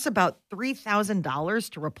 It costs about $3,000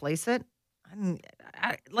 to replace it.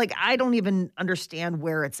 I don't even understand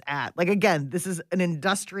where it's at. Like, again, this is an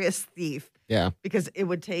industrious thief Yeah. because it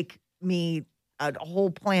would take me a whole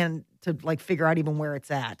plan to like figure out even where it's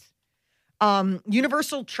at.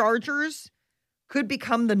 Universal chargers could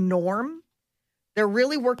become the norm. They're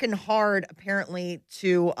really working hard, apparently,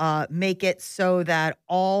 to make it so that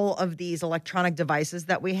all of these electronic devices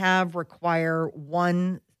that we have require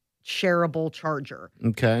one shareable charger.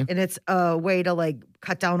 Okay. And it's a way to like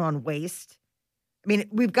cut down on waste. I mean,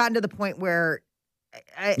 we've gotten to the point where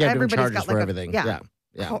Different everybody's charges got for like everything. Yeah.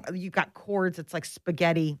 You've got cords. It's like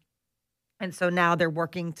spaghetti. And so now they're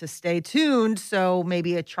working to stay tuned. So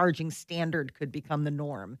maybe a charging standard could become the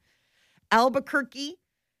norm. Albuquerque,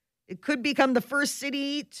 it could become the first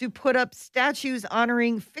city to put up statues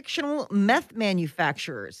honoring fictional meth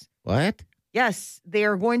manufacturers. What? Yes, they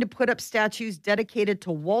are going to put up statues dedicated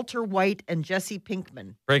to Walter White and Jesse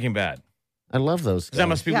Pinkman. Breaking Bad. I love those. 'Cause that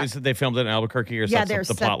guys. must be they filmed it in Albuquerque or Yeah, something. they're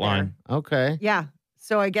The set plot line. Okay. Yeah.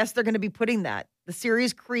 So I guess they're going to be putting that. The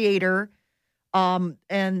series creator and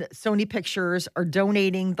Sony Pictures are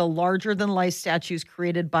donating the larger-than-life statues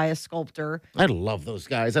created by a sculptor. I love those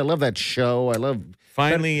guys. I love that show. I love.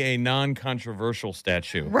 Finally, a non-controversial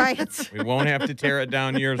statue. Right. We won't have to tear it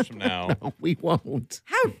down years from now. We won't.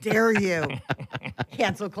 How dare you?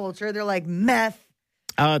 Cancel culture. They're like meth.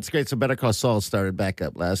 Oh, it's great. So Better Call Saul started back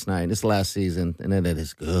up last night. It's last season, and it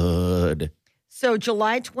is good. So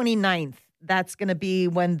July 29th, that's going to be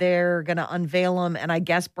when they're going to unveil them. And I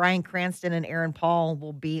guess Bryan Cranston and Aaron Paul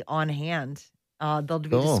will be on hand. They'll be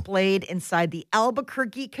displayed inside the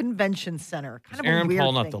Albuquerque Convention Center. Kind of Aaron a weird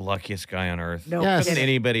Paul thing. not the luckiest guy on earth? No Yes. Couldn't kidding.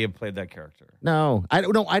 anybody have played that character? No, I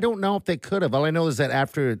don't know. I don't know if they could have. All I know is that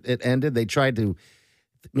after it ended, they tried to,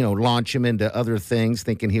 launch him into other things,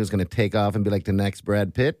 thinking he was going to take off and be like the next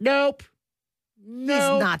Brad Pitt. Nope. He's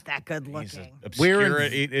not that good He's looking. an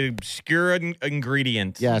We're obscure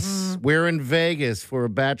ingredient. Yes, we're in Vegas for a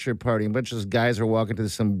bachelor party. A bunch of guys are walking to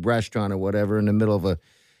some restaurant or whatever in the middle of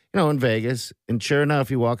in Vegas. And sure enough,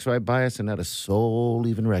 he walks right by us, and not a soul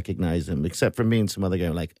even recognized him, except for me and some other guy.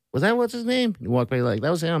 Like, what's his name? And he walked by like,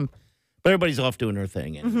 that was him. But everybody's off doing their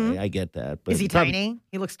thing anyway. I get that. But Is he tiny?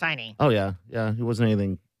 He looks tiny. Oh, yeah. Yeah, he wasn't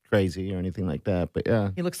anything crazy or anything like that. But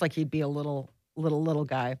yeah. He looks like he'd be a little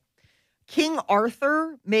guy. King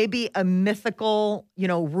Arthur may be a mythical,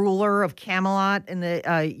 ruler of Camelot in the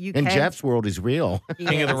UK. In Jeff's world, he's real.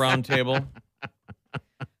 King of the Round Table.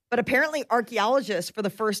 But apparently, archaeologists for the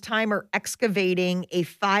first time are excavating a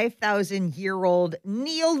 5,000-year-old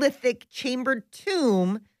Neolithic chambered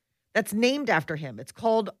tomb that's named after him. It's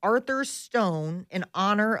called Arthur's Stone in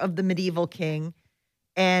honor of the medieval king,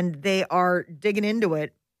 and they are digging into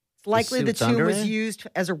it. It's likely the see what's tomb under was it? used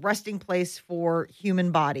as a resting place for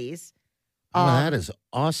human bodies. Oh, that is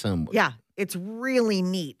awesome. Yeah, it's really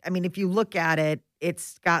neat. I mean, if you look at it,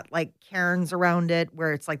 it's got like cairns around it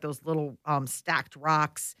where it's like those little stacked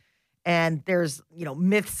rocks. And there's,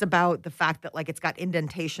 myths about the fact that like it's got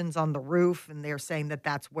indentations on the roof, and they're saying that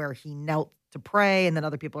that's where he knelt to pray. And then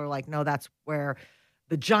other people are like, no, that's where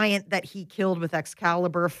the giant that he killed with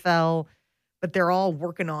Excalibur fell. But they're all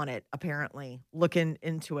working on it, apparently, looking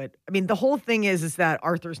into it. I mean, the whole thing is that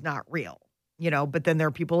Arthur's not real, but then there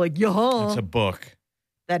are people like, yeah, It's a book.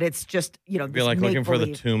 that it's just, It'd be like looking for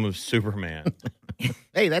the tomb of Superman.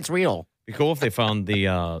 Hey, that's real. Be cool if they found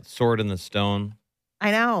the sword in the stone.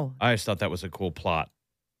 I know. I just thought that was a cool plot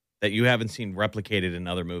that you haven't seen replicated in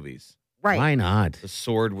other movies. Right. Why not? The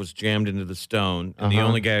sword was jammed into the stone, and the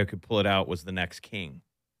only guy who could pull it out was the next king.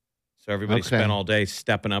 So everybody spent all day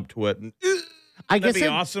stepping up to it. And, that'd be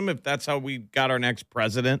awesome if that's how we got our next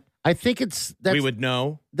president. I think we would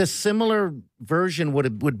know. The similar version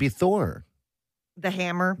would be Thor. The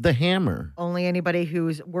hammer. The hammer. Only anybody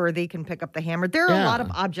who's worthy can pick up the hammer. There are a lot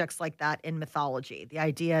of objects like that in mythology. The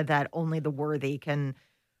idea that only the worthy can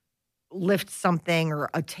lift something or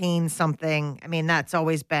attain something. I mean, that's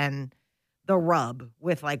always been the rub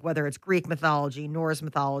with, like, whether it's Greek mythology, Norse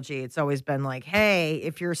mythology. It's always been like, hey,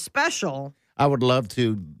 if you're special. I would love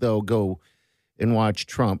to, though, go and watch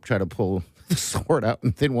Trump try to pull the sword out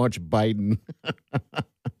and then watch Biden.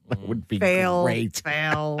 That would be great.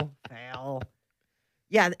 Fail.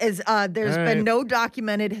 Yeah, there's been no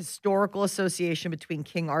documented historical association between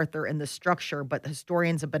King Arthur and the structure, but the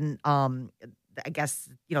historians have been, I guess,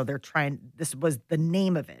 they're trying, this was the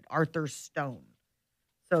name of it, Arthur's Stone.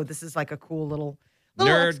 So this is like a cool little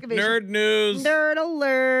excavation. Nerd news. Nerd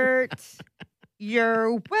alert.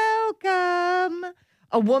 You're welcome.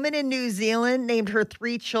 A woman in New Zealand named her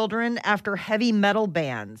 3 children after heavy metal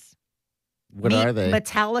bands. What are they?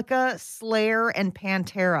 Metallica, Slayer, and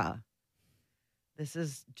Pantera. This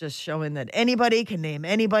is just showing that anybody can name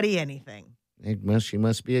anybody anything. She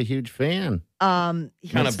must be a huge fan. Kind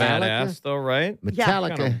of badass, though, right?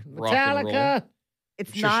 Metallica. Kind of Metallica.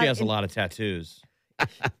 It's I'm sure she has a lot of tattoos.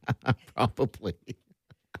 Probably.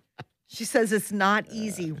 She says it's not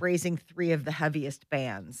easy raising 3 of the heaviest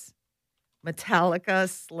bands. Metallica,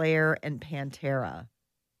 Slayer, and Pantera.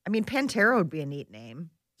 I mean, Pantera would be a neat name.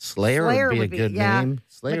 Slayer would be a good name.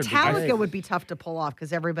 Metallica would be tough to pull off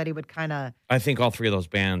because everybody would kind of. I think all 3 of those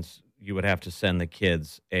bands, you would have to send the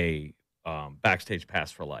kids a backstage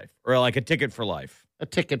pass for life, or like a ticket for life. A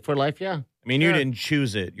ticket for life, yeah. I mean, you didn't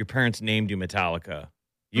choose it. Your parents named you Metallica.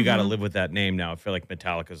 You got to live with that name now. I feel like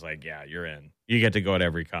Metallica's like, yeah, you're in. You get to go at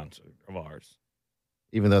every concert of ours.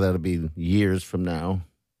 Even though that'll be years from now.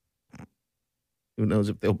 Who knows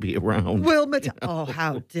if they'll be around? Oh,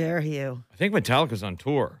 how dare you. I think Metallica's on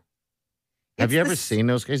tour. Have you ever seen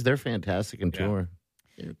those guys? They're fantastic on tour.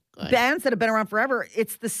 Bands that have been around forever.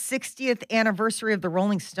 It's the 60th anniversary of the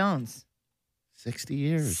Rolling Stones. 60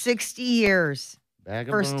 years. 60 years.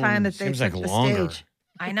 First time that they took like the longer. stage.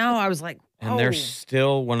 I know. I was like, and they're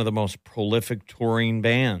still one of the most prolific touring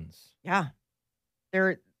bands. Yeah.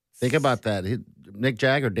 Think about that. Mick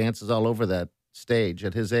Jagger dances all over that stage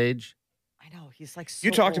at his age. I know. He's like so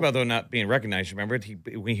You talked old. about, though, not being recognized. Remember,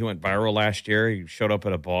 when he went viral last year, he showed up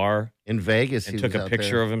at a bar in Vegas and took a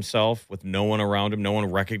picture of himself with no one around him. No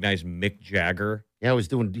one recognized Mick Jagger. Yeah, he was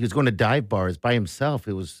going to dive bars by himself.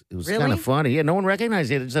 It was Really? kind of funny. Yeah, no one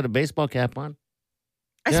recognized him. He just had a baseball cap on.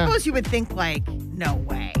 I suppose you would think, like, no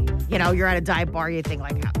way. You're at a dive bar, you think,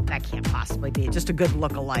 like, that can't possibly be just a good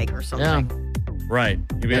look-alike or something. Yeah. Right.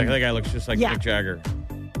 You'd be like, that guy looks just like Mick Jagger.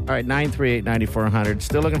 All right, 938-9400.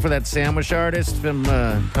 Still looking for that sandwich artist. Been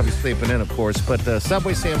probably sleeping in, of course. But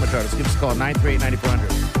Subway sandwich artist, give us a call,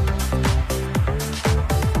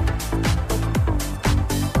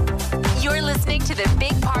 938-9400. You're listening to the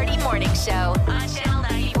Big Party Morning Show on Channel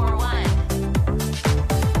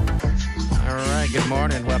 94.1. All right, good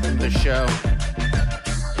morning. Welcome to the show.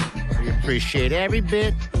 We appreciate every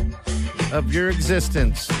bit of your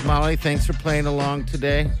existence. Molly, thanks for playing along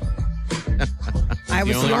today. I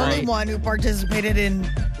was the only one who participated in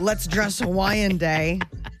Let's Dress Hawaiian Day.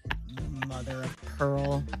 Mother of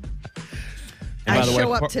pearl. And I by the way,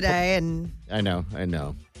 show up today and I know.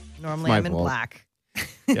 normally I'm in black.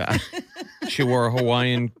 Yeah. She wore a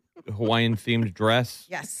Hawaiian themed dress.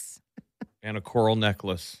 Yes. And a coral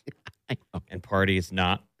necklace. And Party is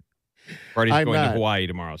not. Party's going to Hawaii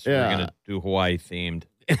tomorrow, so we're going to do Hawaii themed.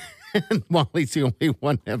 And Molly's the only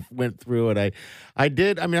one that went through it. I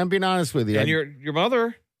did. I mean, I'm being honest with you. And your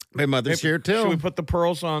mother. My mother's here too. Should we put the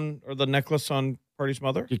pearls on, or the necklace on Party's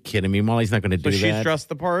mother? You're kidding me. Molly's not going to do that. So she's dressed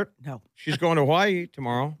the part? No. She's going to Hawaii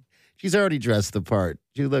tomorrow. She's already dressed the part.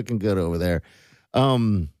 She's looking good over there.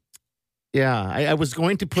 Yeah, I was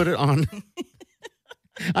going to put it on.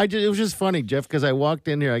 It was just funny, Jeff, because I walked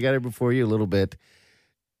in here. I got here before you a little bit.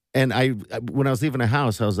 And when I was leaving the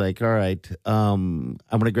house, I was like, all right, I'm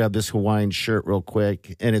going to grab this Hawaiian shirt real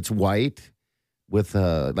quick. And it's white with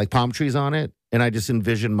like palm trees on it. And I just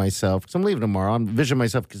envisioned myself, because I'm leaving tomorrow. I'm envisioning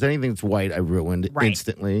myself, because anything that's white, I ruined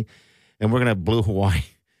instantly. And we're going to have blue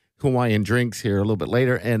Hawaiian drinks here a little bit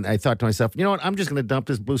later. And I thought to myself, you know what? I'm just going to dump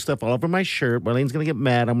this blue stuff all over my shirt. Marlene's going to get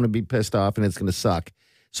mad. I'm going to be pissed off, and it's going to suck.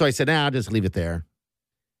 So I said, I'll just leave it there.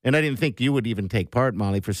 And I didn't think you would even take part,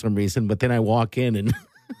 Molly, for some reason. But then I walk in and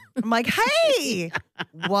I'm like, hey,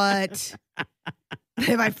 what?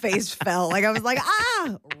 And my face fell. Like, I was like,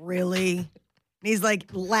 really? And he's like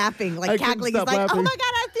laughing, like cackling. He's like, laughing. oh my God,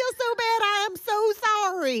 I feel so bad. I am so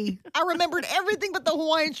sorry. I remembered everything but the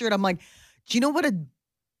Hawaiian shirt. I'm like, do you know what a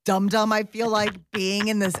dum-dum I feel like being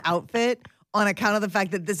in this outfit on account of the fact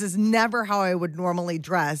that this is never how I would normally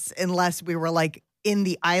dress unless we were like in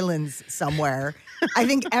the islands somewhere. I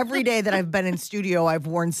think every day that I've been in studio, I've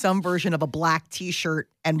worn some version of a black T-shirt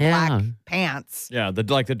and black pants. Yeah, the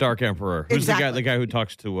Dark Emperor. Who's Exactly. the guy who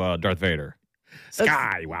talks to Darth Vader?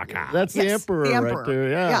 Skywalker. that's the Emperor right there.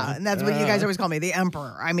 Yeah. Yeah, and that's what you guys always call me, the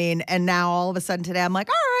Emperor. I mean, and now all of a sudden today, I'm like,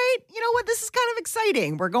 all right, you know what? This is kind of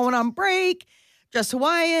exciting. We're going on break, just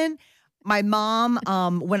Hawaiian. My mom,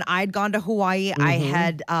 when I'd gone to Hawaii, I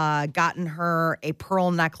had gotten her a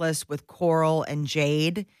pearl necklace with coral and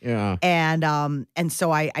jade. Yeah. And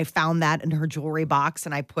so I found that in her jewelry box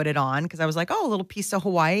and I put it on because I was like, oh, a little piece of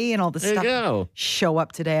Hawaii and all this There stuff. you go. Show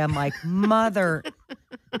up today. I'm like, mother.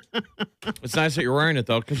 It's nice that you're wearing it,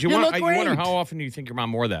 though, because you look wonder great. how often do you think your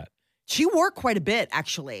mom wore that? She wore quite a bit,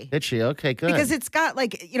 actually. Did she? Okay, good. Because it's got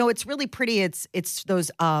like, it's really pretty. It's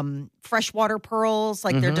those freshwater pearls,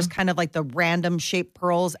 like they're just kind of like the random shaped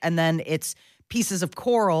pearls, and then it's pieces of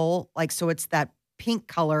coral, like so it's that pink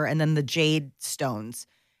color, and then the jade stones.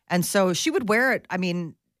 And so she would wear it. I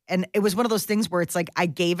mean, and it was one of those things where it's like I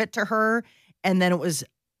gave it to her, and then it was,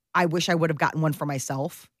 I wish I would have gotten one for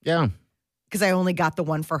myself. Yeah. Because I only got the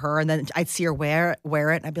one for her, and then I'd see her wear it,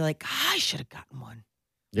 and I'd be like, I should have gotten one.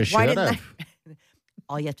 You Why should didn't have. I?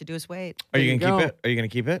 All you have to do is wait. Are you There going to you keep it? Are you going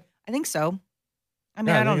to keep it? I think so. I mean,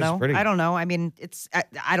 Yeah, I I don't think it's know. pretty. I don't know. I mean,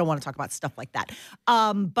 I don't want to talk about stuff like that.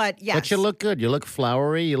 But yes. But you look good. You look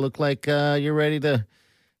flowery. You look like you're ready to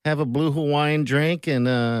have a blue Hawaiian drink and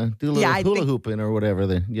do a little hula hooping or whatever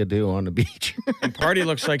that you do on the beach. And Party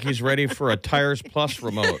looks like he's ready for a Tires Plus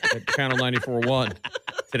remote at Channel 94.1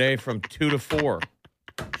 today from 2 to 4.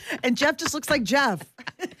 And Jeff just looks like Jeff.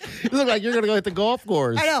 You look like you're going to go hit the golf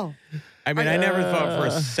course. I know. I mean, I never thought for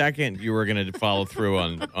a second you were going to follow through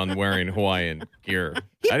on wearing Hawaiian gear.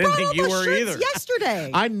 I didn't think you were either.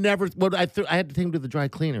 Yesterday. I never. Well, I had to take him to the dry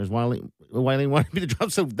cleaners. Wiley wanted me to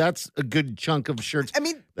drop. So that's a good chunk of shirts. I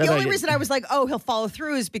mean, that the only reason I was like, oh, he'll follow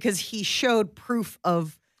through is because he showed proof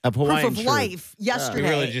of Hawaiian proof of life yesterday. We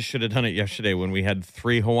really just should have done it yesterday when we had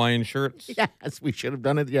 3 Hawaiian shirts. Yes, we should have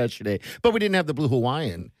done it yesterday, but we didn't have the blue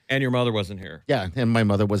Hawaiian. And your mother wasn't here. Yeah, and my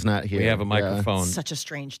mother was not here. We have a microphone Such a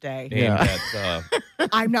strange day. aimed at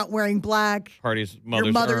I'm not wearing black. Party's mother's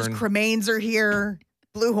Your mother's urn. cremains are here.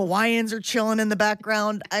 Blue Hawaiians are chilling in the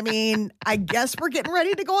background. I mean, I guess we're getting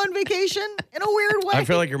ready to go on vacation in a weird way. I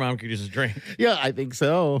feel like your mom could use a drink. Yeah, I think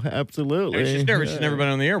so. Absolutely. I mean, she's never been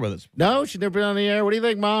on the air with us. No, she's never been on the air. What do you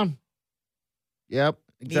think, Mom? Yep,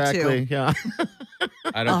 exactly. too. Yeah.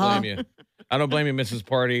 I don't blame you. I don't blame you, Mrs.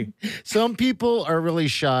 Party. Some people are really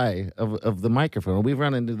shy of the microphone. We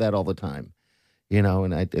run into that all the time,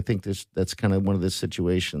 and I think that's kind of one of the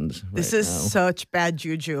situations. This right is now. such bad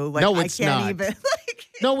juju. Like, No, it's I can't not. even.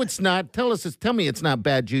 No, it's not. Tell me it's not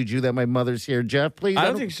bad juju that my mother's here, Jeff. Please. I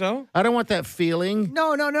don't think so. I don't want that feeling.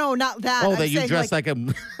 No, not that. Oh, I'm that you saying, dress like a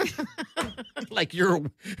like you're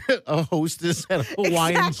a hostess at a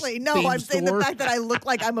Hawaiian Exactly. No, theme I'm saying store. the fact that I look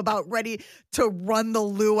like I'm about ready to run the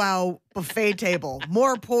luau buffet table.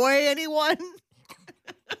 More poi, anyone?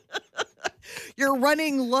 You're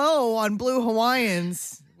running low on Blue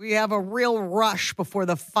Hawaiians. We have a real rush before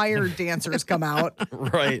the fire dancers come out.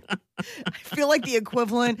 Right. I feel like the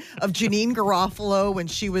equivalent of Janine Garofalo when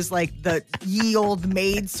she was like the ye old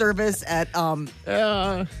maid service at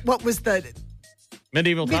what was the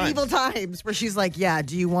Medieval times where she's like, yeah,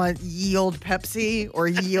 do you want ye old Pepsi or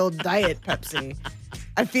ye old Diet Pepsi?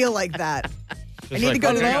 I feel like that. Just I need like to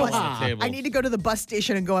go to the Aloha. bus. Tables. I need to go to the bus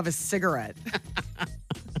station and go have a cigarette.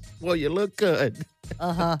 Well, you look good.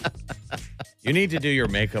 You need to do your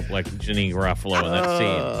makeup like Janine Garofalo in that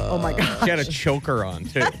scene. Oh my god. She had a choker on,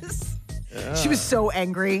 too. She was so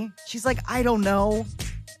angry. She's like, I don't know.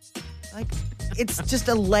 Like, it's just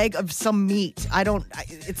a leg of some meat.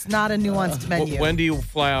 It's not a nuanced menu. When do you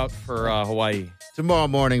fly out for Hawaii? Tomorrow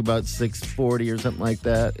morning, about 6:40 or something like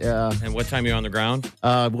that. Yeah. And what time are you on the ground?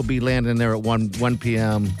 We'll be landing there at 1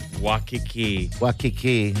 p.m. Waikiki.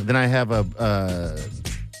 Waikiki. Then I have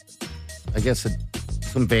I guess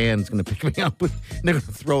some van's going to pick me up. They're going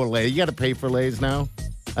to throw a lay. You got to pay for lays now,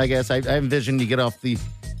 I guess. I envision you get off the...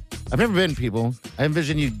 I've never been, people. I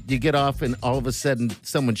envision you get off and all of a sudden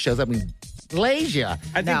someone shows up and Malaysia.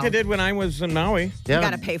 I think they did when I was in Maui. Yeah. You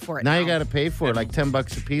got to pay for it. Now you got to pay for it, like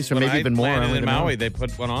 $10 a piece, or When maybe I even more. landed I don't in even know. Maui, they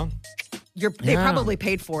put one on. They probably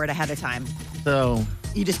paid for it ahead of time. So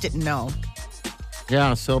You just didn't know.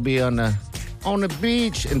 yeah, so I'll be on the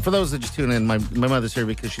beach. And for those that just tune in, my mother's here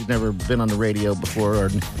because she's never been on the radio before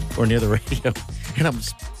or near the radio. And I'm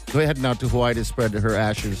heading out to Hawaii to spread her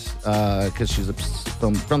ashes because she's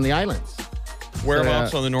from the islands.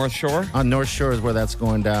 Whereabouts on the North Shore? On North Shore is where that's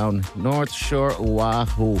going down. North Shore,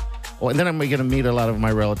 Oahu. Oh, and then I'm going to meet a lot of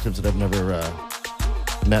my relatives that I've never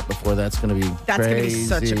met before. That's going to be That's going to be crazy.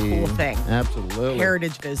 such a cool thing. Absolutely.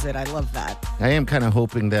 Heritage visit. I love that. I am kind of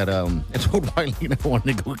hoping that I told Wileen I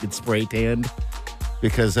wanted to go get spray tanned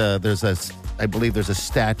because I believe there's a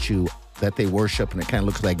statue that they worship and it kind of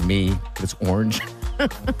looks like me. It's orange.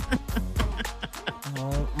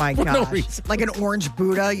 Oh my For no gosh. reason. Like an orange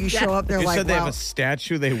Buddha. You show up there You like, said they wow. have a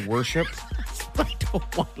statue they worship? I told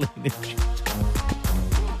Wileen.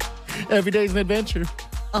 Every day's an adventure.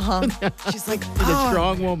 She's like, She's a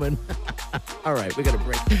strong woman. All right, we got a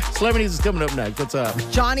break. Celebrities is coming up next. What's up?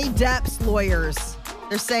 Johnny Depp's lawyers.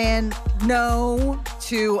 They're saying no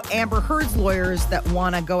to Amber Heard's lawyers that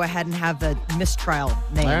want to go ahead and have the mistrial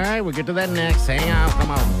named. All right, we'll get to that next. Hang out.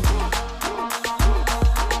 Come on.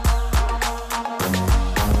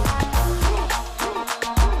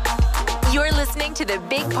 You're listening to the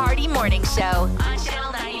Big Party Morning Show on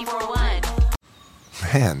Channel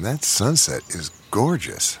 94.1. Man, that sunset is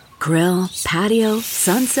gorgeous. Grill, patio,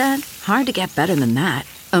 sunset. Hard to get better than that.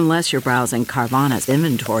 Unless you're browsing Carvana's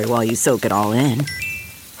inventory while you soak it all in.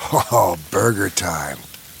 Oh, burger time.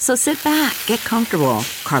 So sit back, get comfortable.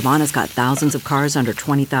 Carvana's got thousands of cars under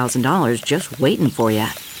 $20,000 just waiting for you.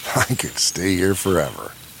 I could stay here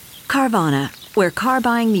forever. Carvana, where car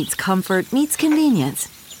buying meets comfort meets convenience.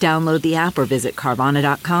 Download the app or visit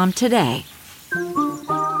Carvana.com today.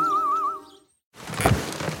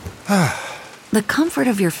 The comfort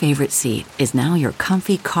of your favorite seat is now your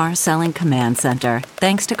comfy car selling command center,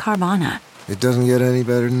 thanks to Carvana. It doesn't get any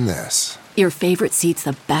better than this. Your favorite seat's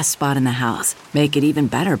the best spot in the house. Make it even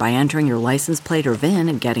better by entering your license plate or VIN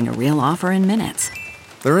and getting a real offer in minutes.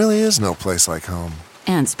 There really is no place like home.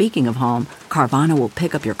 And speaking of home, Carvana will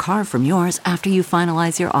pick up your car from yours after you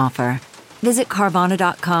finalize your offer. Visit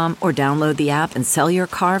Carvana.com or download the app and sell your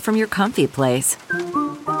car from your comfy place.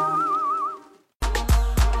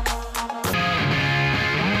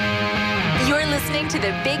 You're listening to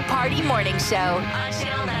the Big Party Morning Show on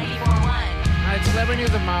Channel 94.1. All right, celebrity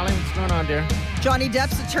news of Molly. What's going on, dear? Johnny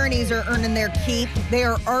Depp's attorneys are earning their keep. They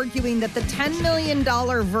are arguing that the $10 million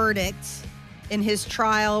verdict in his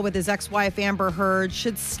trial with his ex-wife Amber Heard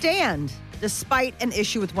should stand despite an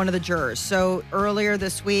issue with one of the jurors. So earlier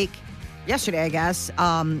this week, yesterday I guess,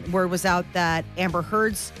 word was out that Amber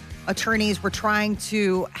Heard's attorneys were trying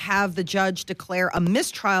to have the judge declare a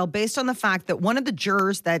mistrial based on the fact that one of the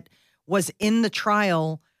jurors that was in the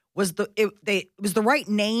trial was it was the right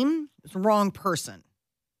name, it was the wrong person.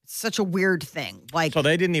 It's such a weird thing. Like, So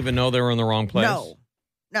they didn't even know they were in the wrong place?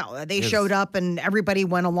 No, they showed up and everybody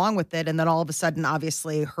went along with it. And then all of a sudden,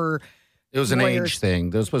 obviously, It was an age thing.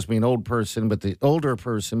 There was supposed to be an old person, but the older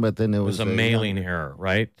person, but then It was a mailing error,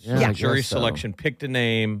 right? Yeah, So I the jury guess so. selection picked a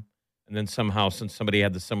name, and then somehow, since somebody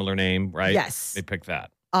had the similar name, right? Yes. They picked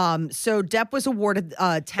that. So Depp was awarded $10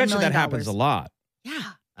 Bet you million. that happens a lot. Yeah.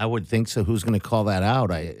 I would think so. Who's going to call that out?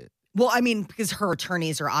 Well, I mean, because her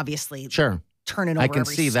attorneys are obviously Sure. turning over I can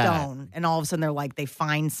every see that. stone. And all of a sudden, they're like, they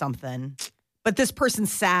find something. But this person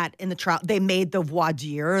sat in the trial. They made the voir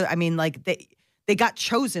dire. I mean, like, they got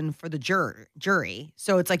chosen for the jury.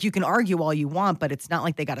 So it's like you can argue all you want, but it's not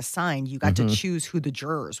like they got assigned. You got to choose who the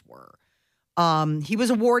jurors were. He was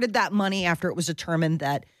awarded that money after it was determined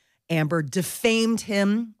that Amber defamed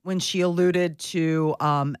him when she alluded to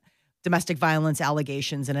domestic violence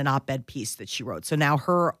allegations in an op-ed piece that she wrote. So now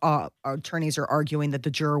her attorneys are arguing that the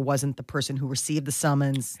juror wasn't the person who received the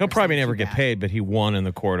summons. He'll probably never Too get bad. paid, but he won in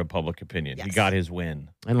the court of public opinion. He Yes. got his win.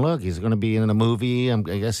 And look, he's going to be in a movie. I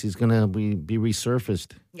guess he's going to be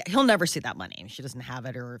resurfaced. Yeah, he'll never see that money. She doesn't have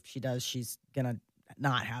it, or if she does, she's going to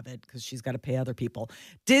not have it because she's got to pay other people.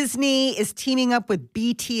 Disney is teaming up with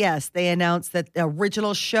BTS. They announced that the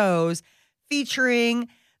original shows featuring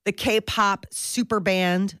the K-pop super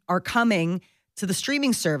band are coming to the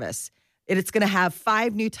streaming service. It's going to have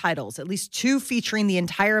 5 new titles, at least 2 featuring the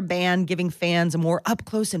entire band, giving fans a more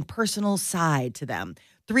up-close and personal side to them.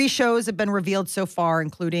 3 shows have been revealed so far,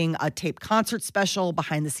 including a taped concert special,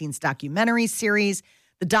 behind-the-scenes documentary series.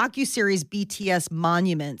 The docuseries BTS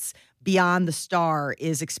Monuments Beyond the Star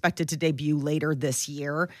is expected to debut later this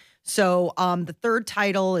year. So the third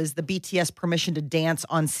title is the BTS Permission to Dance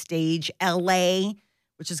on Stage LA,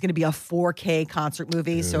 which is going to be a 4K concert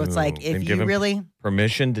movie. So it's like, if you really...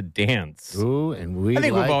 Permission to dance. Ooh, and I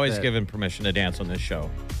think we've always given permission to dance on this show.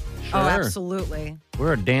 Sure. Oh, absolutely.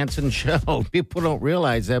 We're a dancing show. People don't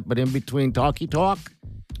realize that, but in between talky talk...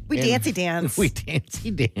 We dancey dance. We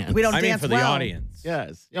dancey dance. We don't dance for well. the audience.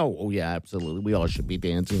 Yes. Oh, yeah, absolutely. We all should be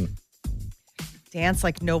dancing. Dance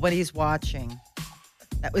like nobody's watching.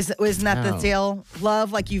 Wasn't that the deal?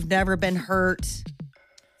 Love like you've never been hurt.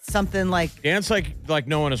 Something like... Dance like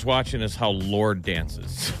no one is watching is how Lorde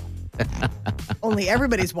dances. Only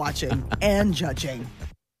everybody's watching and judging.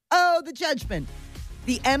 Oh, the judgment.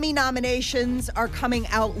 The Emmy nominations are coming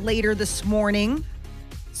out later this morning.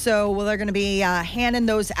 So they're going to be handing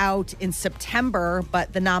those out in September,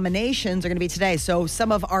 but the nominations are going to be today. So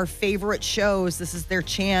some of our favorite shows, this is their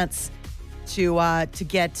chance to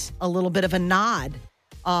get a little bit of a nod.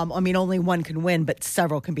 Only one can win, but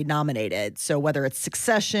several can be nominated. So whether it's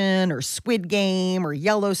Succession or Squid Game or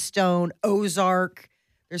Yellowstone, Ozark,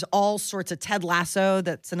 there's all sorts of Ted Lasso.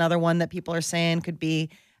 That's another one that people are saying could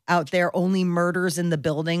be out there. Only Murders in the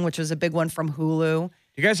Building, which was a big one from Hulu.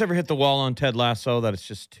 You guys ever hit the wall on Ted Lasso that it's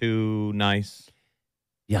just too nice?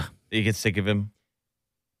 Yeah. You get sick of him?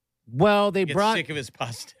 Well, they brought... sick of his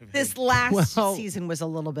positivity. This last season was a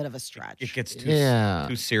little bit of a stretch. It gets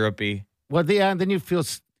too syrupy. Well, then you feel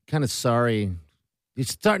kind of sorry. You're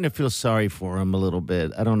starting to feel sorry for him a little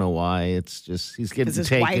bit. I don't know why. It's just he's getting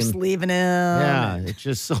taken. Because his wife's leaving him. Yeah, it's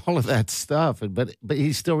just all of that stuff. But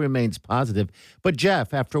he still remains positive. But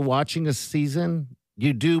Jeff, after watching a season,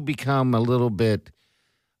 you do become a little bit,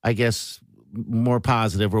 I guess, more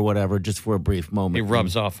positive or whatever, just for a brief moment. He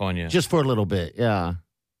rubs off on you. Just for a little bit, yeah.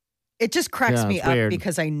 It just cracks me up weird.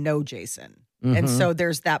 because I know Jason. Mm-hmm. And so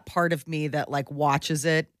there's that part of me that like watches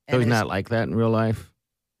it. So he's not like that in real life?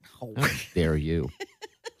 No. How dare you?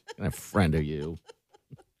 What kind of friend are you?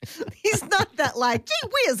 He's not that like, gee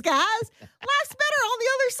whiz, guys. Life's better on the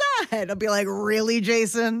other side. I'll be like, really,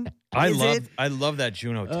 Jason? I love that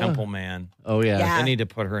Juno Temple, man. Oh, yeah. They need to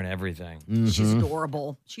put her in everything. Mm-hmm. She's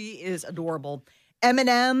adorable. She is adorable.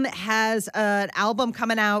 Eminem has an album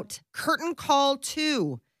coming out, Curtain Call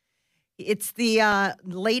 2. It's the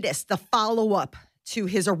latest, the follow-up to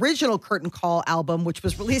his original Curtain Call album, which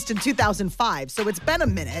was released in 2005. So it's been a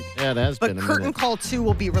minute. Yeah, that's been a minute. But Curtain Call 2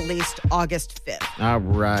 will be released August 5th. All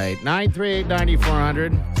right.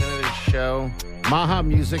 938-9400. It's into the show. Maha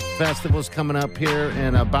Music Festival's coming up here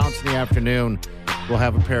in Bounce in the afternoon. We'll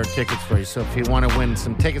have a pair of tickets for you. So if you want to win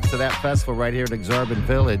some tickets to that festival right here at Exarban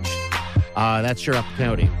Village, that's your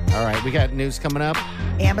opportunity. All right, we got news coming up.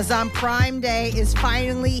 Amazon Prime Day is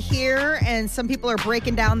finally here, and some people are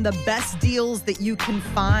breaking down the best deals that you can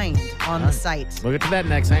find on the site. We'll get to that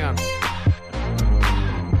next. Hang on.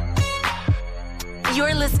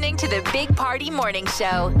 You're listening to the Big Party Morning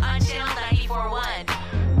Show on Channel 94.1.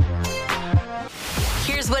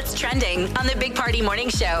 Here's what's trending on the Big Party Morning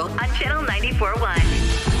Show on Channel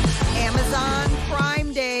 94.1. Amazon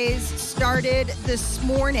Prime Days started this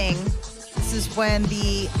morning. This is when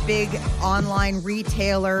the big online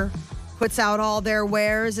retailer puts out all their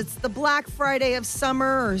wares. It's the Black Friday of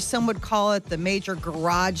summer, or some would call it the major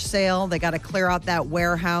garage sale. They got to clear out that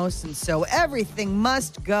warehouse, and so everything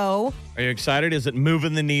must go. Are you excited? Is it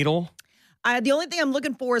moving the needle? The only thing I'm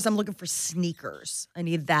looking for sneakers. I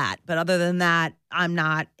need that. But other than that, I'm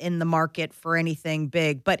not in the market for anything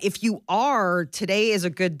big. But if you are, today is a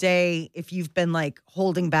good day if you've been like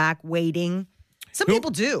holding back, waiting. Some people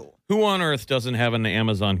do. Who on earth doesn't have an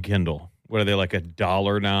Amazon Kindle? What are they, like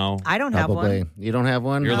 $1 now? I don't have one. You don't have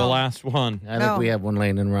one? You're the last one. I think we have one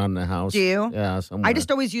laying around the house. Do you? Yeah, somewhere. I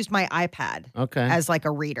just always use my iPad as like a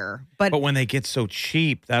reader. But when they get so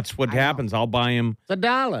cheap, that's what happens. I'll buy them. It's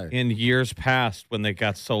 $1. In years past when they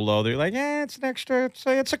got so low, they're like, it's an extra,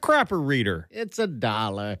 it's a crapper reader. It's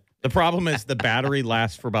 $1. The problem is the battery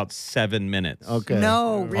lasts for about 7 minutes. Okay.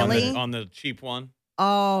 No, really? On the cheap one.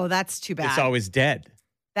 Oh, that's too bad. It's always dead.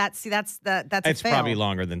 That's a It's fail. probably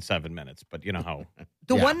longer than 7 minutes, but you know how.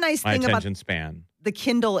 The one nice my thing attention about span. The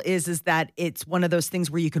Kindle is that it's one of those things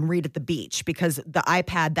where you can read at the beach, because the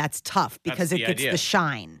iPad, that's tough because That's it the gets idea. the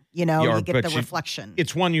shine, you get the reflection.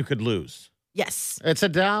 It's one you could lose. Yes. It's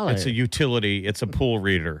 $1. It's a utility. It's a pool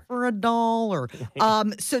reader. For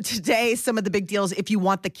 $1. So today, some of the big deals, if you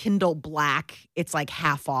want the Kindle Black, it's like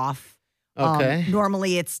half off. Okay.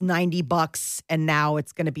 Normally it's $90 and now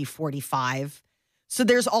it's going to be $45. So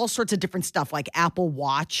there's all sorts of different stuff, like Apple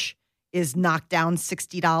Watch is knocked down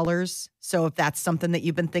 $60. So if that's something that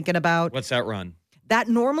you've been thinking about. What's that run? That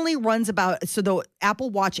normally runs about, so the Apple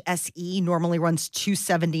Watch SE normally runs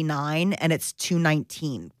 $279 and it's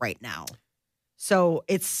 $219 right now. So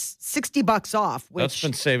it's $60 off. Which That's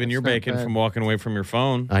been saving your not bacon bad. from walking away from your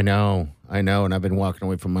phone. I know. And I've been walking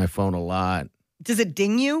away from my phone a lot. does it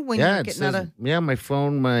ding you when Yeah, you're it getting out says, of? yeah, my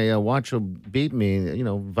phone, my watch will beep me,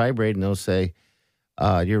 vibrate, and they'll say,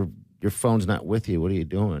 your phone's not with you. What are you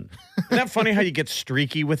doing? Isn't that funny how you get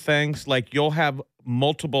streaky with things? Like you'll have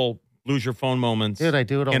multiple lose your phone moments Dude, I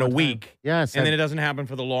do it all in the a time. week. Yes. And then it doesn't happen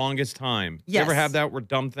for the longest time. You ever Yes. have that where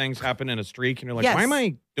dumb things happen in a streak and you're like, Yes. why am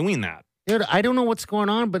I doing that? Dude, I don't know what's going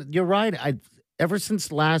on, but you're right. Ever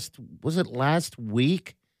since last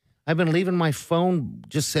week, I've been leaving my phone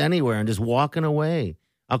just anywhere and just walking away.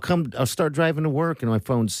 I'll start driving to work and my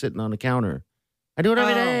phone's sitting on the counter. I do it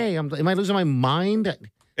every day. Am I losing my mind? It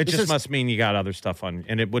This just is- must mean you got other stuff on,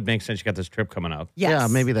 and it would make sense you got this trip coming up. Yes. Yeah,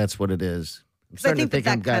 maybe that's what it is. I'm 'Cause I starting think to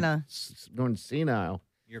think that I'm kinda- going senile.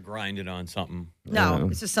 You're grinding on something. No,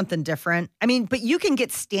 it's just something different. I mean, but you can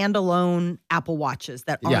get standalone Apple Watches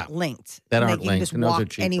that aren't Yeah, linked. that and aren't you can linked, just and those are walk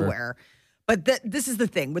cheaper. anywhere. But this is the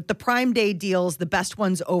thing with the Prime Day deals, the best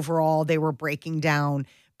ones overall, they were breaking down.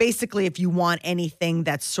 Basically, if you want anything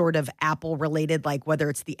that's sort of Apple related, like whether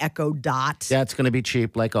it's the Echo Dot. Yeah, it's going to be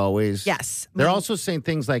cheap like always. Yes. They're also saying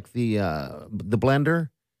things like the blender.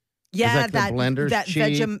 Yeah, like the blender's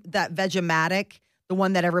cheap. that Vegematic, the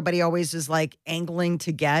one that everybody always is like angling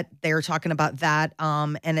to get. They're talking about that.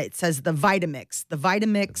 And it says the Vitamix. The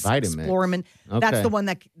Vitamix, Vitamix. Exploramin. That's Okay. the one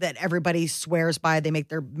that everybody swears by. They make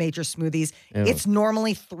their major smoothies. Ew. It's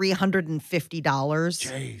normally $350.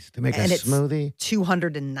 Jeez, to make a And it's smoothie?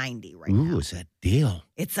 $290 right Ooh, now. is that deal?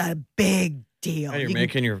 It's a big deal. Yeah, you're You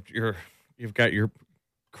can- making you've got your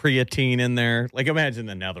creatine in there. Like imagine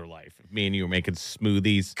the nether life. Me and you were making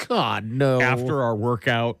smoothies God, no. after our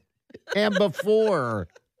workout. And before.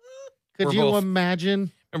 Could We're you both-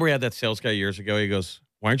 imagine? Remember we had that sales guy years ago. He goes,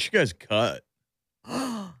 "Why aren't you guys cut?"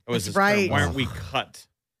 That was That's his term. right. Why aren't we cut?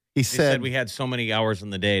 He He said said, we had so many hours in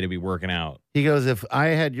the day to be working out. he goes, if I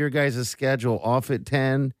had your guys' schedule off at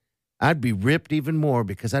 10, I'd be ripped even more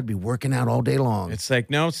because I'd be working out all day long. It's like,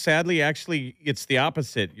 no, sadly, actually, it's the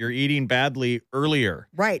opposite. You're eating badly earlier.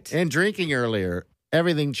 Right. And drinking earlier.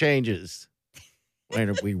 Everything changes. When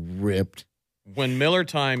are we ripped? When Miller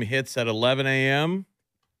time hits at 11 a.m.,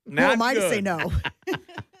 Who not am I to good. say no?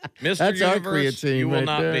 Mr. That's our Universe, creatine you will right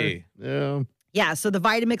not there. be. Yeah. Yeah, so the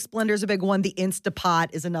Vitamix blender is a big one. The Instapot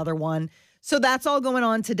is another one. So that's all going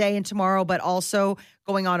on today and tomorrow, but also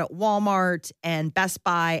going on at Walmart and Best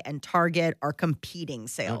Buy and Target are competing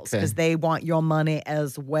sales Okay. because they want your money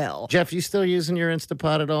as well. Jeff, you still using your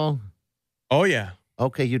Instapot at all? Oh, yeah.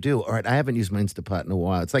 Okay, you do. All right, I haven't used my Instapot in a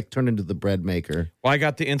while. It's like turned into the bread maker. Well, I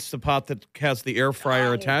got the Instapot that has the air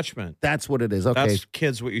fryer attachment. That's what it is. Okay. That's,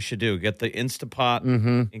 kids, what you should do. Get the Instapot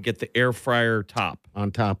Mm-hmm. and get the air fryer top. On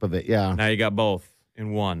top of it, yeah. Now you got both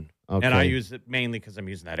in one. Okay. And I use it mainly because I'm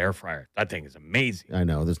using that air fryer. That thing is amazing. I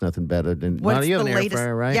know. There's nothing better than. What's Molly, you have the an air latest?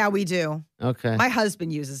 fryer, right? Yeah, we do. Okay. My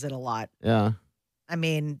husband uses it a lot. Yeah. I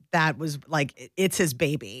mean, that was like, it's his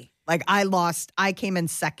baby. Like I came in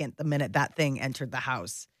second the minute that thing entered the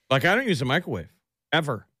house. Like, I don't use a microwave.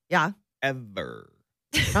 Ever. Yeah. Ever.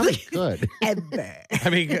 Sounds good. Ever. I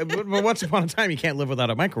mean, but once upon a time, you can't live without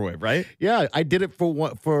a microwave, right? Yeah, I did it for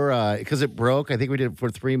because it broke. I think we did it for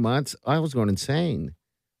 3 months. I was going insane.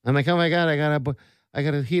 I'm like, oh my God, I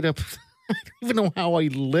gotta heat up. I don't even know how I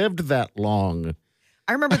lived that long.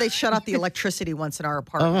 I remember they shut off the electricity once in our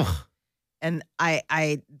apartment. Oh, And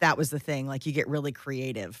I that was the thing. Like you get really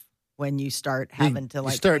creative when you start having to you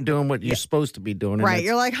like start doing what you're supposed to be doing. and right. it's-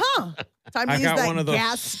 You're like, huh? Time to I use got that one of those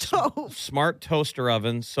gas stove. smart toaster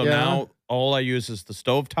ovens. So Yeah. now all I use is the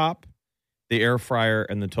stovetop, the air fryer,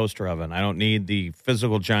 and the toaster oven. I don't need the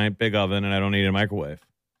physical giant big oven, and I don't need a microwave.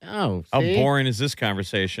 Oh, How see? boring is this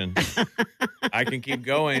conversation? I can keep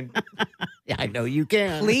going. Yeah, I know you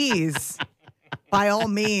can. Please, by all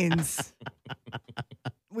means,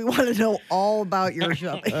 we want to know all about your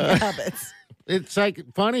shopping habits. It's like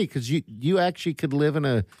funny because you actually could live in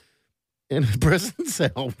a prison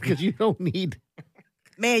cell because you don't need.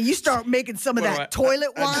 Man, you start making some of What do that I toilet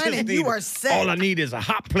just wine, and you need- are set. All I need is a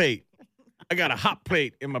hot plate. I got a hot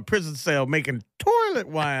plate in my prison cell making toilet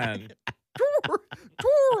wine.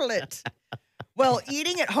 Toilet. Well,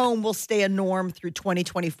 eating at home will stay a norm through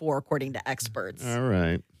 2024, according to experts. All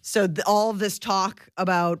right. So all of this talk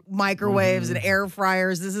about microwaves Mm-hmm. and air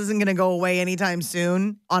fryers, this isn't going to go away anytime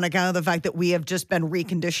soon on account of the fact that we have just been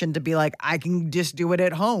reconditioned to be like, I can just do it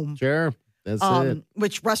at home. Sure. That's it.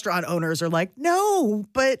 Which restaurant owners are like, no,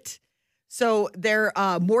 but so there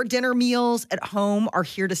more dinner meals at home are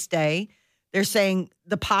here to stay. They're saying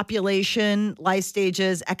the population, life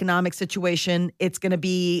stages, economic situation, it's going to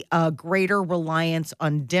be a greater reliance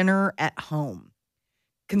on dinner at home.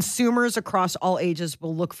 consumers across all ages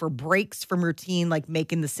will look for breaks from routine, like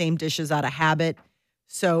making the same dishes out of habit.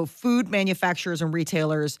 So food manufacturers and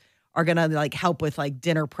retailers are going to like help with like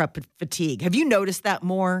dinner prep fatigue. Have you noticed that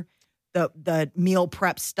more? The meal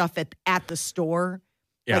prep stuff at the store?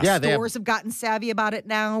 Yeah. Like Yeah, stores have gotten savvy about it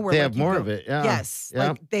now. Where They like have you more go- of it, yeah. Yes. Yeah.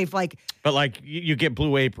 Like they've like, But like you get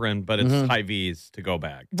Blue Apron, but it's high V's to go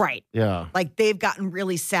back. right. Yeah. Like they've gotten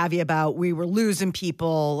really savvy about we were losing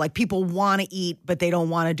people. Like people want to eat, but they don't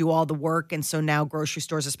want to do all the work. And so now grocery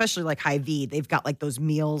stores, especially like Hy-Vee, they've got like those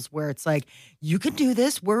meals where it's like, you can do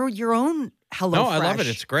this. We're your own HelloFresh. No, I love it.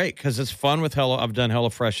 It's great because it's fun with Hello. I've done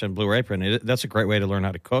HelloFresh and Blue Apron. That's a great way to learn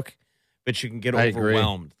how to cook, but you can get I agree.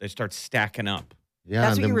 overwhelmed. They start stacking up. Yeah.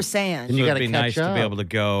 That's and what you then- were saying. And you So got it'd to be catch nice up. to be able to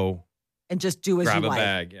go And just do as grab you a like.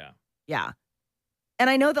 bag. Yeah. Yeah. And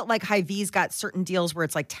I know that like Hy-Vee's got certain deals where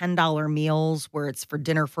it's like $10 meals where it's for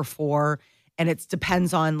dinner for 4. And it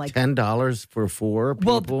depends on like $10 for 4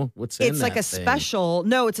 Well, people. What's in it's like that a thing? special.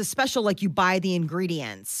 No, it's a special. Like you buy the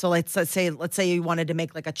ingredients. So let's say you wanted to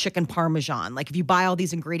make like a chicken parmesan. Like if you buy all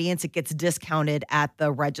these ingredients, it gets discounted at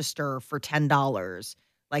the register for $10.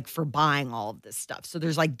 Like for buying all of this stuff. So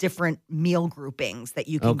there's like different meal groupings that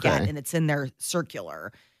you can get, Okay. and it's in their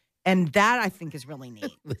circular. And that I think is really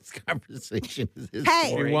neat. This conversation is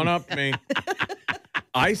Hey! You one up me.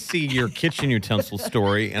 I see your kitchen utensil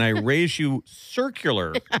story, and I raise you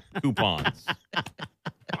circular coupons.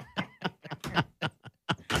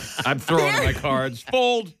 I'm throwing my cards.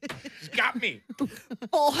 Fold. It's got me.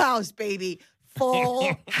 Full house, baby. Full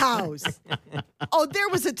house. Oh, there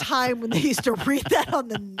was a time when they used to read that on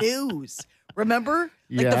the news. Remember?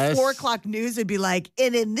 Like the Yes. 4:00 news would be like,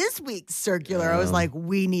 and in this week's circular, I was like,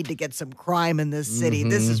 we need to get some crime in this city.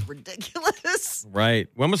 This is ridiculous. Right.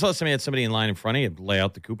 When was the last time you had somebody in line in front of you lay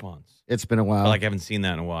out the coupons? It's been a I while. like haven't seen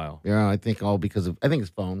that in a while. Yeah, I think all because of, I think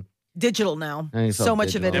it's phone. Digital now. I think it's So all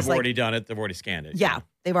much of it digital. is They've like, already done it. They've already scanned it. yeah,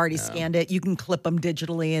 they've already scanned it. You can clip them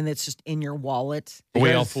digitally and it's just in your wallet. Are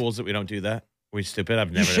we all Because- fools that we don't do that? Are we stupid?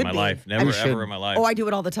 I've never in should my be. life. I Never, mean, ever in my life. Oh, I do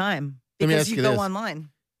it all the time Let me because ask you you go this. online.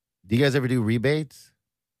 Do you guys ever do rebates?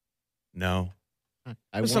 No.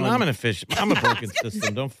 I Listen, won. I'm an efficient. I'm a broken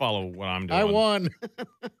system. Don't follow what I'm doing. I won.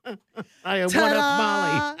 I won up Ta-da!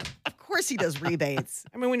 Molly. Of course he does rebates.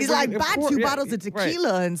 I mean, when He's when- like, of buy course- 2 yeah, bottles of right.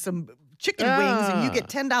 tequila and some chicken wings and you Ah. get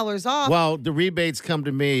 $10 off. Well, the rebates come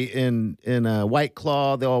to me in White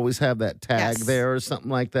Claw. They always have that tag Yes. there or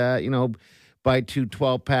something like that. You know, buy 2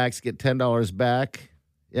 12-packs, get $10 back.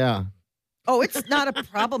 Yeah. Oh, it's not a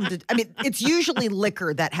problem. I mean, it's usually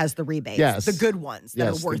liquor that has the rebates. Yes. The good ones that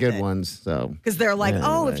Yes, are worth the good it. ones. So, Because they're like, Yeah,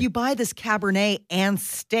 oh, right. if you buy this Cabernet and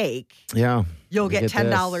steak, yeah. you'll You get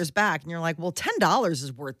 $10 this. back. And you're like, well, $10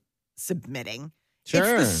 is worth submitting.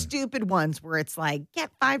 Sure. It's the stupid ones where it's like, get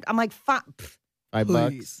 5. I'm like, $5. $5.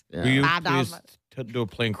 Please. Yeah. Will you $5. please do a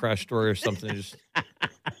plane crash story or something to just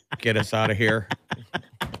get us out of here?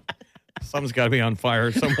 Something's got to be on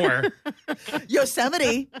fire somewhere.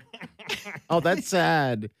 Yosemite. Oh, that's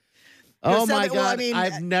sad. Oh, my Yosemite- well, I God. mean,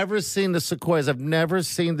 I've never seen the sequoias. I've never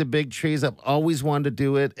seen the big trees. I've always wanted to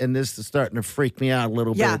do it, and this is starting to freak me out a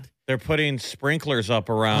little Yeah. bit. They're putting sprinklers up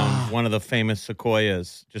around one of the famous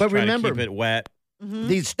sequoias. Just But trying remember- to keep it wet.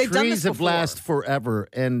 These They've done trees this have before. last forever,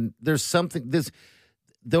 and there's something.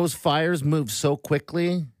 Those fires move so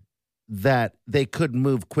quickly that they could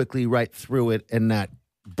move quickly right through it and not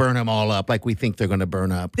burn them all up like we think they're going to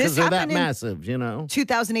burn up This because they're that happened in- massive, you know.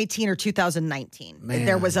 2018 or 2019. Man.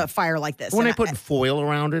 There was a fire like this. When And they put foil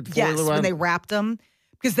around it, yes, foil when around they wrapped them.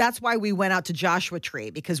 Because that's why we went out to Joshua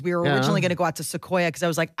Tree, because we were Yeah. originally going to go out to Sequoia, because I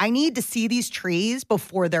was like, I need to see these trees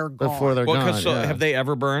before they're gone. before they're Well, gone. 'cause so yeah. have they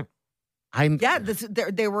ever burnt? I'm Yeah,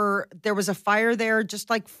 there was a fire there just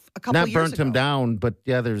like a couple not years burnt ago. them down, but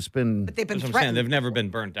yeah, there's been But they've been That's what I'm saying. threatened. They've never been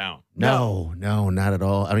burnt down. no, not at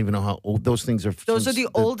all. I don't even know how old those things are. Those are since the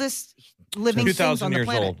oldest living things 2,000 on the years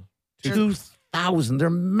planet. old. 2,000. They're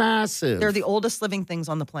massive. They're the oldest living things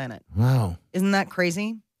on the planet. wow. Isn't that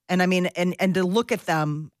crazy? And I mean, and to look at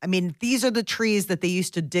them, I mean, these are the trees that they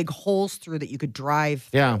used to dig holes through that you could drive.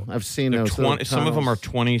 Yeah, I've seen They're those. 20, some of them are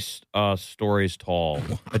tunnels. 20 stories tall.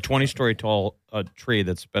 A 20-story tall tree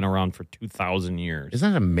that's been around for 2,000 years.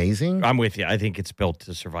 Isn't that amazing? I'm with you. I think it's built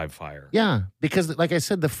to survive fire. Yeah, because like I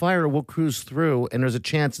said, the fire will cruise through, and there's a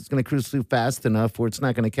chance it's going to cruise through fast enough where it's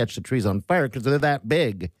not going to catch the trees on fire because they're that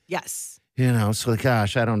big. Yes. You know, so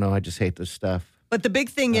gosh, I don't know. I just hate this stuff. But the big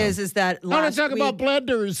thing is that I want last to talk week, about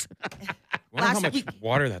blenders. Wonder how Last much week-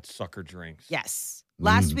 water that sucker drinks. yes,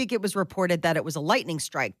 last week it was reported that it was a lightning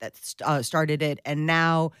strike that started it, and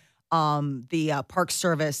now the Park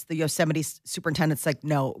Service, the Yosemite superintendent's like,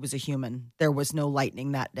 no, it was a human. There was no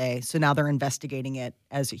lightning that day, so now they're investigating it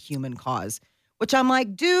as a human cause, which I'm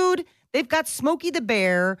like, dude, they've got Smokey the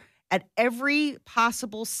Bear at every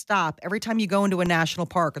possible stop every time you go into a national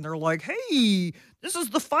park. And they're like, hey, this is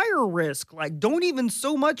the fire risk. Like, don't even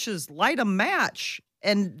so much as light a match.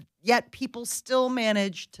 And yet people still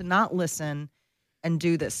manage to not listen and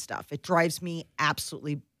do this stuff. It drives me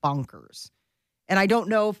absolutely bonkers. And I don't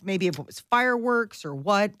know if maybe if it was fireworks or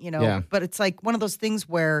what, but it's like one of those things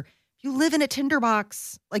where if you live in a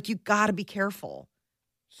tinderbox, like you got to be careful.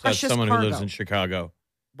 That's someone who lives in Chicago.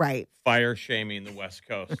 Right. Fire shaming the West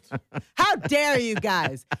Coast. How dare you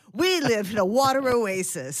guys? We live in a water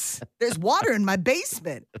oasis. There's water in my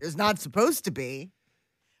basement. There's not supposed to be.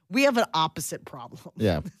 We have an opposite problem.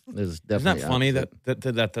 Yeah, there's definitely. Isn't that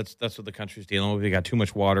funny that's what the country's dealing with? We got too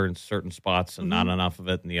much water in certain spots and not enough of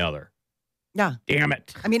it in the other. Yeah. Damn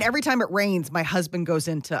it. I mean, every time it rains, my husband goes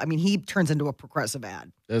he turns into a Progressive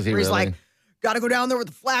ad. Does he where he's really? like, got to go down there with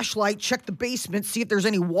a flashlight, check the basement, see if there's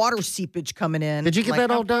any water seepage coming in. Did you get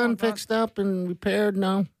that all done, fixed up, and repaired?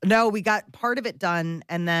 No? No, we got part of it done.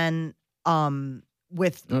 And then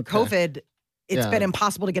with COVID, it's been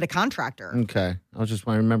impossible to get a contractor. Okay.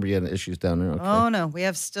 I remember you had issues down there. Okay. Oh, no. We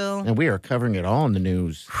have still. And we are covering it all in the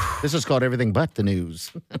news. This is called Everything But the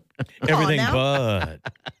News. Everything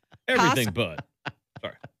but.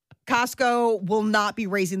 Sorry. Costco will not be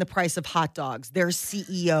raising the price of hot dogs. Their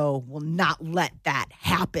CEO will not let that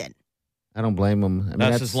happen. I don't blame him. I mean,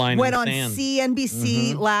 that's his line in went the on sand.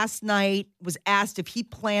 CNBC last night, was asked if he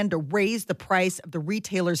planned to raise the price of the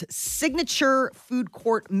retailer's signature food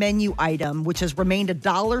court menu item, which has remained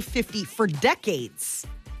 $1.50 for decades.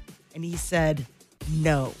 And he said,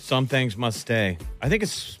 no. Some things must stay. I think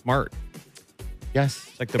it's smart. Yes.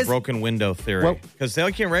 It's like the broken window theory. Because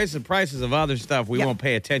they can raise the prices of other stuff we won't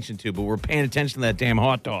pay attention to, but we're paying attention to that damn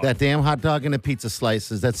hot dog. That damn hot dog and the pizza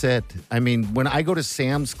slices. That's it. I mean, when I go to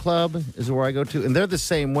Sam's Club is where I go to, and they're the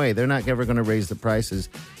same way. They're not ever going to raise the prices.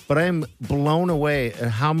 But I'm blown away at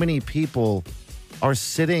how many people are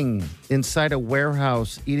sitting inside a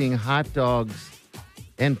warehouse eating hot dogs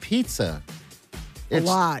and pizza. It's a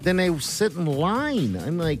lot. Then they sit in line.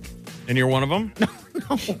 I'm like... And you're one of them? No.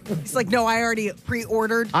 He's like, no, I already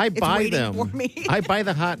pre-ordered. I it's buy waiting them. For me. I buy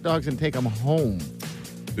the hot dogs and take them home.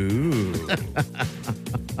 Ooh.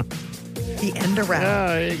 The end around. Yeah,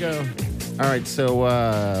 there you go. All right,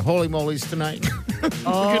 so Holy Moly's tonight. We're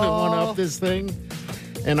going to one-up this thing.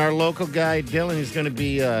 And our local guy, Dylan, is going to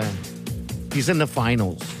be, he's in the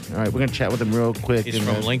finals. All right, we're going to chat with him real quick. He's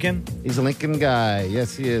from Lincoln? He's a Lincoln guy.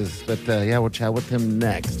 Yes, he is. But, we'll chat with him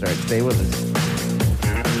next. All right, stay with us.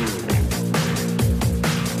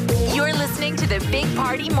 You're listening to the Big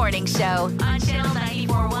Party Morning Show on Channel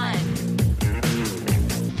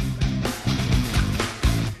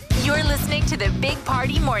 94.1. You're listening to the Big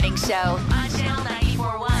Party Morning Show on Channel 94.1. All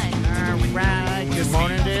right. Good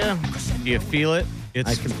morning, dear. Do you feel it?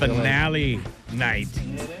 It's finale night.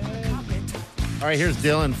 All right, here's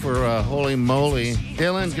Dylan for Holy Moly.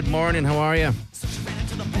 Dylan, good morning. How are you?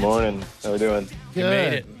 Good morning. How we doing? You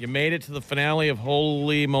made it. You made it to the finale of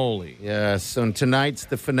Holy Moly. Yes, so tonight's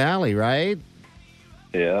the finale, right?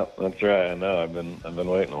 Yeah, that's right. I know. I've been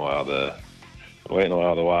waiting a while to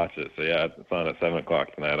watch it. So yeah, it's on at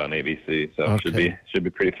 7:00 tonight on ABC. So it should be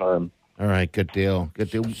pretty fun. All right, good deal.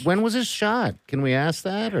 Good deal. When was this shot? Can we ask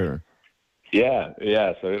that or? Yeah.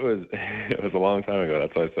 So it was a long time ago.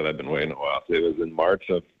 That's why I said I've been waiting a while. So it was in March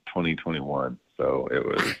of 2021. So it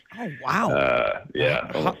was. Oh wow.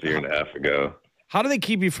 Almost a year and a half ago. How do they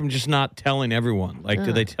keep you from just not telling everyone? Like,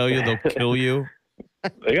 do they tell you they'll kill you?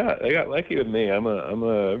 They got lucky with me. I'm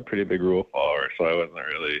a pretty big rule follower, so I wasn't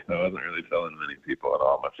really telling many people at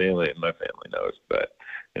all. My family knows, but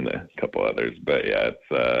and a couple others. But yeah,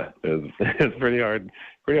 it's pretty hard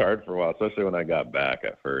for a while, especially when I got back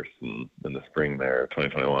at first in the spring there of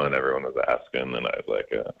 2021. Everyone was asking, and I was like,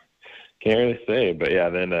 can't really say. But yeah,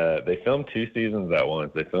 then they filmed 2 seasons at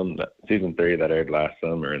once. They filmed season 3 that aired last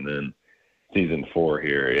summer, and then season 4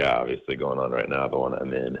 here, obviously going on right now, the one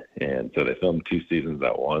I'm in. And so they filmed 2 seasons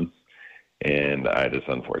at once, and I just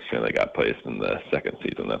unfortunately got placed in the second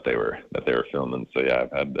season that they were filming. So yeah,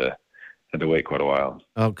 I've had to wait quite a while.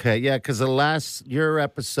 Okay, yeah, because your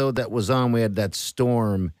episode that was on, we had that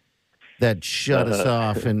storm that shut us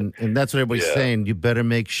off, and that's what everybody's saying. You better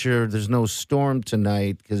make sure there's no storm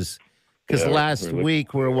tonight, because last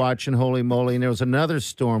week we were watching Holy Moly, and there was another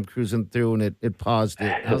storm cruising through, and it paused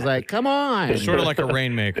it. I was like, come on. It's sort of like a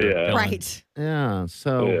rainmaker. Yeah. Right. Yeah,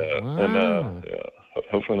 so. Yeah, wow.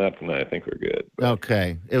 Hopefully not tonight. I think we're good. But.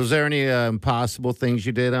 Okay. Was there any impossible things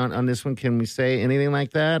you did on this one? Can we say anything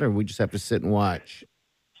like that, or we just have to sit and watch?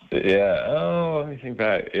 Yeah. Oh, let me think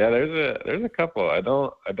back. Yeah, there's a couple. I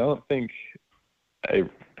don't think I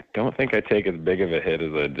don't think I take as big of a hit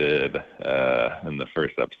as I did in the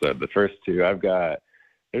first episode. The first two,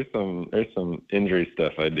 there's some injury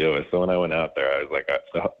stuff I deal with. So when I went out there, I was like,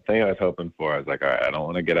 the thing I was hoping for, I was like, all right, I don't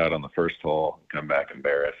want to get out on the first hole and come back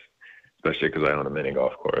embarrassed, especially because I own a mini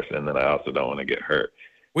golf course, and then I also don't want to get hurt.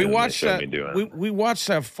 We watched that. We watched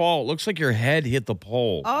that fall. It looks like your head hit the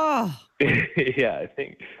pole. Oh. Yeah, I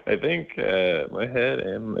think my head,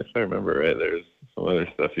 and if I remember right, there's some other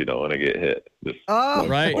stuff you don't want to get hit.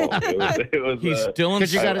 Right. It was he's still in.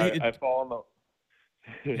 I fall in the.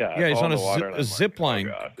 Yeah, he's on a zip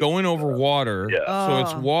line going over water. Yeah. So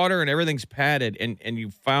it's water and everything's padded, and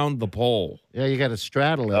you found the pole. Yeah, you got to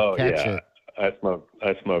straddle it, catch it. I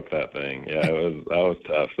smoked that thing. Yeah, that was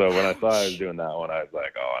tough. So when I saw I was doing that one, I was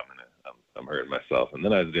like, oh, I'm hurting myself. And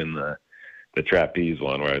then I was doing the trapeze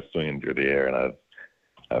one where I was swinging through the air, and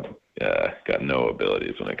I've got no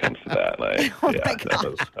abilities when it comes to that. And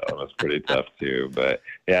that was pretty tough too. But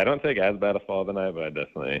yeah, I don't take as bad a fall tonight, but I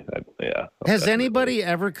definitely. Has anybody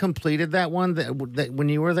ever completed that one that when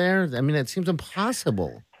you were there? I mean, it seems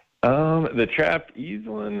impossible. The trapeze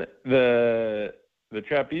one, the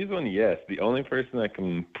trapeze one, yes. The only person that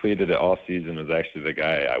completed it all season was actually the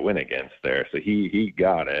guy I went against there. So he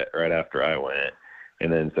got it right after I went.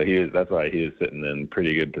 And then that's why he was sitting in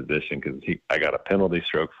pretty good position, because I got a penalty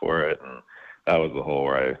stroke for it, and that was the hole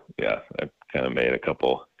where I kind of made a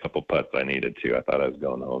couple putts I needed to. I thought I was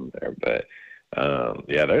going home there, but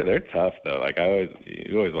they're tough though. Like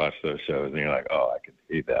you always watch those shows and you're like, oh, I could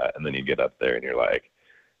see that, and then you get up there and you're like,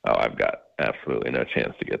 oh, I've got absolutely no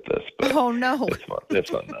chance to get this. But oh no, it's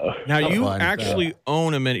fun though. Now you actually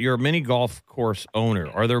own you're a mini golf course owner.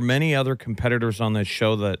 Are there many other competitors on this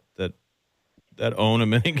show that own a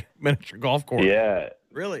miniature golf course? Yeah.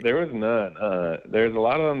 Really? There was none. There's a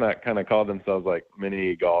lot of them that kind of call themselves like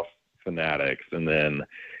mini golf fanatics, and then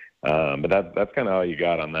but that's kind of all you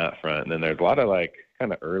got on that front. And then there's a lot of like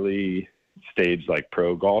kind of early stage like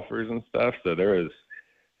pro golfers and stuff. So there was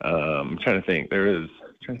I'm trying to think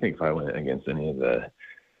if I went against any of the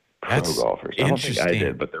pro golfers. I don't think I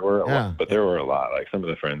did, but there were a lot. Like some of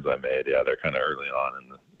the friends I made, they're kind of early on in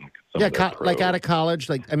the like out of college,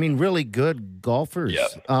 really good golfers.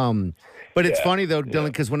 Yep. But it's funny though, Dylan,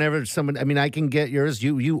 because whenever someone, I can get yours.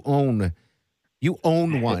 You own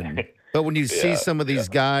one. But when you see some of these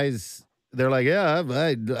guys, they're like, yeah,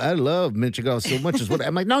 I love miniature golf so much.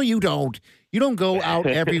 I'm like, no, you don't. You don't go out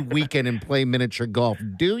every weekend and play miniature golf,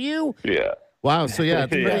 do you? Yeah. Wow. So yeah,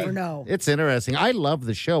 it's it's interesting. I love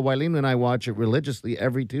the show. Wileen and I watch it religiously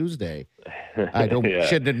every Tuesday. I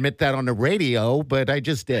shouldn't admit that on the radio, but I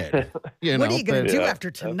just did. What are you going to do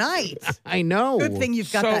after tonight? I know. Good thing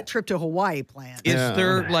you've got that trip to Hawaii planned. Is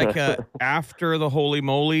there like a after the Holy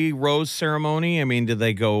Moly rose ceremony? I mean, would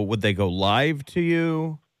they go live to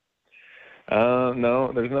you?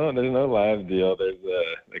 No, there's no live deal. There's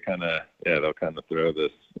they'll kind of throw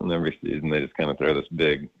this in every season. They just kind of throw this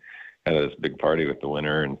big party with the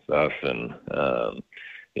winner and stuff, and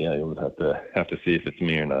you'll have to see if it's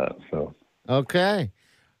me or not. So okay,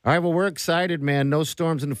 all right. Well, we're excited, man. No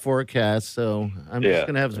storms in the forecast, so I'm just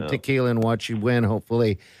gonna have some tequila and watch you win.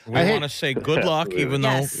 Hopefully, we want to say good luck, even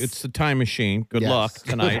though it's the time machine. Good luck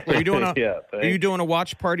tonight. Are you doing a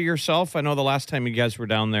watch party yourself? I know the last time you guys were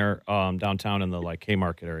down there, downtown in the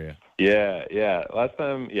Haymarket area. Yeah. Last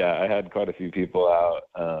time, I had quite a few people out.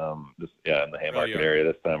 In the Haymarket area.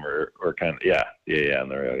 This time we're kind of in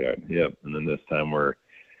the rail yard. Yep. And then this time we're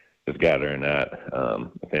just gathering at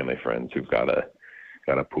family friends who've got a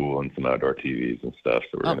pool and some outdoor TVs and stuff.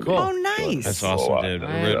 So we're cool. Oh, nice. That's awesome, dude.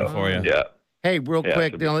 We're rooting for you. Yeah. Hey, real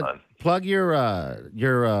quick, Dylan, plug your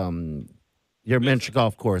miniature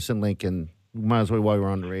golf course in Lincoln. Might as well while we're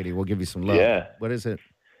on the radio. We'll give you some love. Yeah. What is it?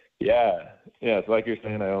 Yeah. So like you're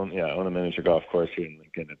saying, I own a miniature golf course here in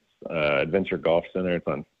Lincoln. It's Adventure Golf Center. It's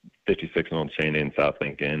on 56 and Old Cheney in South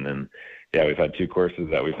Lincoln. And we've had two courses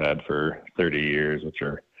that we've had for 30 years, which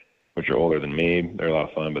are older than me. They're a lot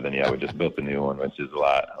of fun, but then we just built a new one, which is a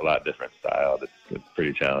lot different style. It's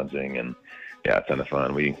pretty challenging, and a ton of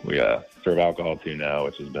fun. We serve alcohol too now,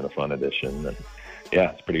 which has been a fun addition. And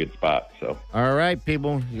it's a pretty good spot. So all right,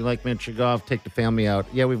 people, you like miniature golf, take the family out.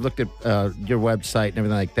 Yeah, we've looked at your website and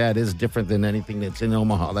everything like that. It is different than anything that's in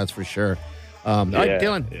Omaha, that's for sure. All right,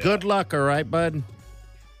 Dylan, good luck, all right, bud?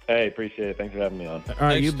 Hey, appreciate it. Thanks for having me on. All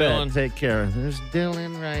right, you bet. Dylan. Take care. There's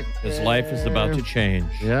Dylan right there. His life is about to change.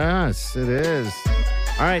 Yes, it is.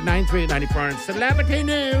 All right, 93-94 and Celebrity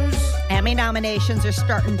News. Emmy nominations are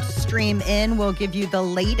starting to stream in. We'll give you the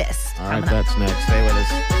latest. All right, that's next. Stay with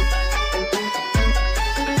us.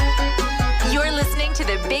 You're listening to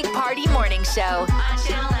the Big Party Morning Show on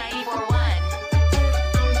Channel 94.1.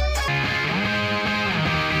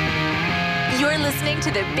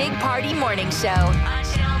 to the Big Party Morning Show on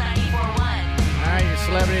Channel 94.1. All right, your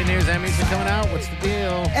celebrity news Emmys are coming out. What's the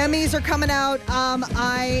deal? Emmys are coming out.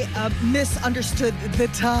 I misunderstood the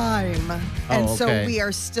time. And so we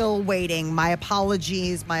are still waiting. My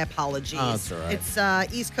apologies. Oh, that's all right.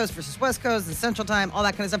 It's East Coast versus West Coast and Central Time, all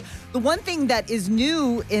that kind of stuff. The one thing that is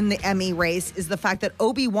new in the Emmy race is the fact that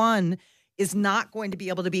Obi-Wan is not going to be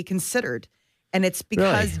able to be considered. And it's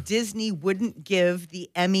because Disney wouldn't give the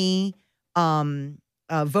Emmy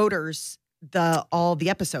voters all the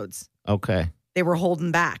episodes. Okay. They were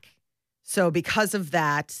holding back. So because of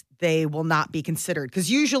that, they will not be considered. Because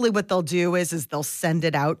usually what they'll do is they'll send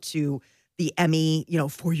it out to the Emmy,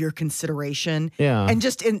 for your consideration. Yeah.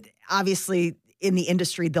 And obviously in the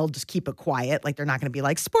industry, they'll just keep it quiet. Like they're not going to be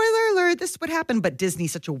like, spoiler alert, this would happen. But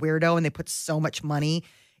Disney's such a weirdo and they put so much money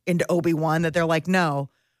into Obi-Wan that they're like, no,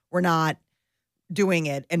 we're not doing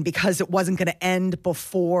it. And because it wasn't going to end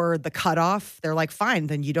before the cutoff, they're like, fine,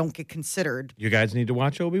 then you don't get considered. You guys need to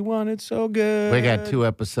watch Obi-Wan. It's so good. We got 2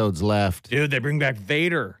 episodes left. Dude, they bring back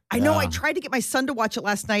Vader. I know. I tried to get my son to watch it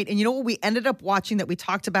last night. And you know what we ended up watching that we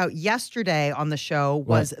talked about yesterday on the show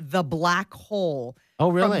was The Black Hole. Oh,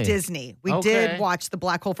 really? From Disney. We did watch The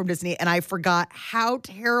Black Hole from Disney, and I forgot how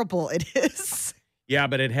terrible it is. Yeah,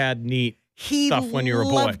 but it had neat stuff when you were a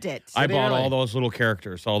boy. Loved it. I bought all those little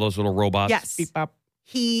characters, all those little robots. Yes. Beep, bop.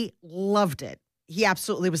 He loved it. He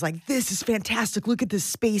absolutely was like, this is fantastic. Look at this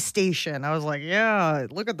space station. I was like, yeah,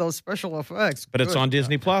 look at those special effects. But it's on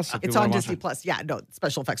Disney Plus. It's on Disney Plus. Yeah, no,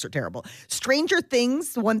 special effects are terrible. Stranger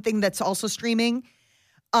Things, the one thing that's also streaming,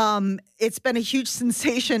 it's been a huge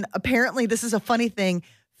sensation. Apparently, this is a funny thing.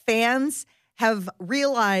 Fans have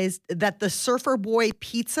realized that the Surfer Boy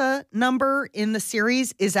pizza number in the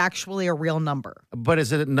series is actually a real number. But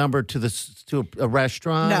is it a number to a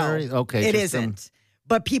restaurant? No, okay, it isn't.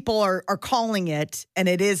 But people are calling it, and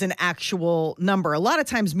it is an actual number. A lot of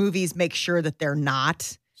times movies make sure that they're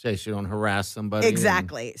not. So you don't harass somebody.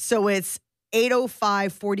 Exactly. So it's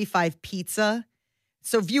 805-45 pizza.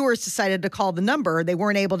 So viewers decided to call the number. They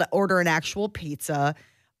weren't able to order an actual pizza.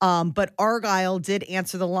 But Argyle did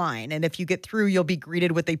answer the line. And if you get through, you'll be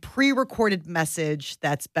greeted with a pre-recorded message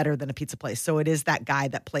that's better than a pizza place. So it is that guy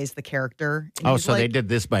that plays the character. Oh, so they did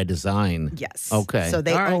this by design. Yes. Okay. So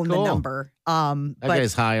they own the number. That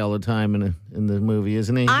guy's high all the time in the movie,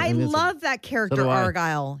 isn't he? I love that character,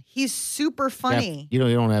 Argyle. He's super funny. You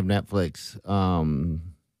don't have Netflix.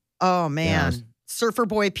 Oh, man. Yeah. Surfer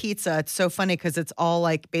Boy Pizza. It's so funny because it's all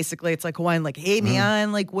like, basically, it's like Hawaiian, like, hey,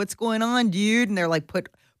 man, like, what's going on, dude? And they're like, put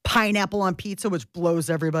pineapple on pizza, which blows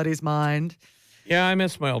everybody's mind. Yeah, I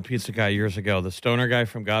miss my old pizza guy years ago, the stoner guy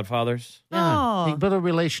from Godfathers. Yeah, he built a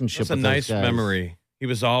relationship with a nice memory. He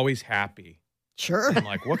was always happy. Sure. I'm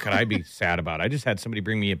like, what could I be sad about? I just had somebody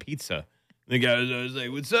bring me a pizza. The guy was always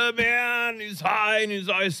like, what's up, man? He's high and he's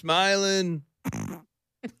always smiling.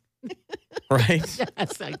 Right?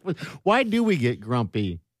 Yes, why do we get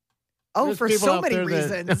grumpy? Oh, There's for people so out many there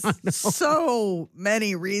reasons. So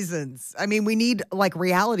many reasons. I mean, we need like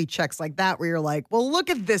reality checks like that where you're like, well, look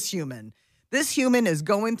at this human. This human is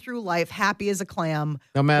going through life happy as a clam.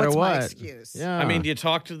 No matter What's what. my excuse? Yeah. I mean, do you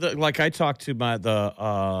talk to I talked to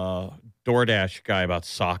the DoorDash guy about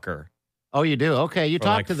soccer. Oh, you do? Okay, you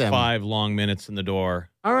talk to them. 5 long minutes in the door.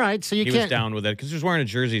 All right, so he was down with it because he was wearing a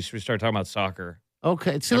jersey, so we started talking about soccer.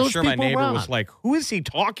 Okay, so I'm sure my neighbor was like, who is he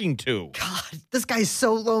talking to? God, this guy's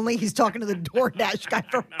so lonely. He's talking to the DoorDash guy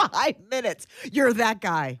for 5 minutes. You're that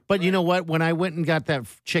guy. But you know what? When I went and got that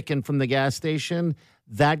chicken from the gas station,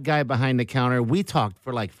 that guy behind the counter, we talked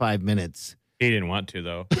for like 5 minutes. He didn't want to,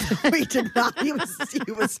 though. We did not. He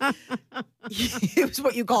was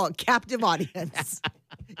what you call a captive audience.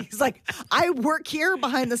 He's like, I work here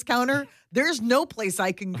behind this counter. There's no place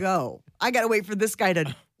I can go. I got to wait for this guy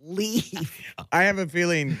to leave. I have a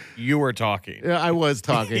feeling you were talking. Yeah, I was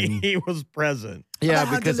talking. He was present.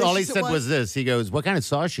 Yeah, because all he said was this. He goes, what kind of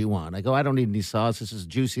sauce you want? I go, I don't need any sauce. This is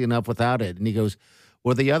juicy enough without it. And he goes,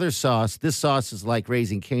 well, the other sauce, this sauce is like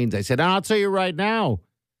Raising Cane's. I said, I'll tell you right now,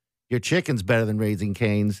 your chicken's better than Raising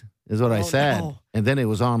Cane's, is what I said. No. And then it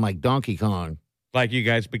was on like Donkey Kong. Like you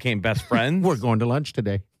guys became best friends? We're going to lunch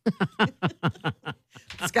today.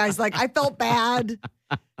 This guy's like, I felt bad.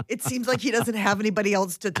 It seems like he doesn't have anybody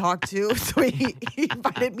else to talk to, so he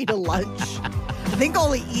invited me to lunch. I think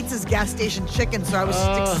all he eats is gas station chicken, so I was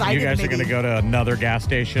just excited. You guys are going to go to another gas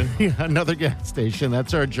station? Yeah, another gas station.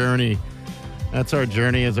 That's our journey. That's our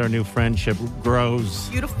journey as our new friendship grows.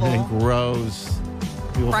 Beautiful. And grows.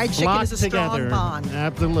 We will Fried chicken is a strong bond.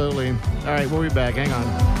 Absolutely. All right, we'll be back. Hang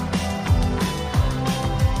on.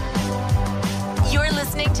 You're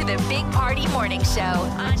listening to the Big Party Morning Show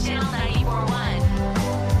on Channel 94.1.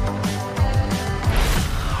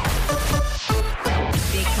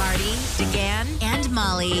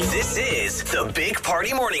 Molly. This is the Big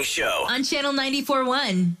Party Morning Show On Channel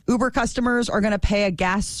 94.1. Uber customers are going to pay a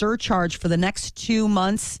gas surcharge for the next 2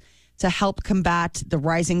 months to help combat the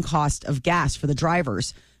rising cost of gas for the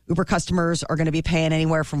drivers. Uber customers are going to be paying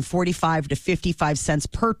anywhere from 45 to 55 cents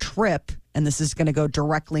per trip. And this is going to go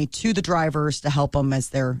directly to the drivers to help them as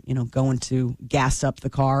they're, going to gas up the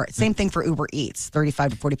car. Same thing for Uber Eats,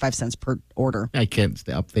 35 to 45 cents per order. I can't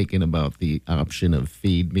stop thinking about the option of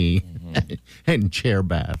feed me and chair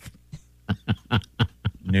bath.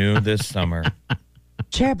 New this summer.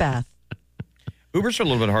 Chair bath. Ubers are a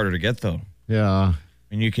little bit harder to get, though. Yeah.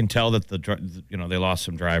 And you can tell that they lost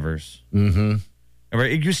some drivers. Mm-hmm.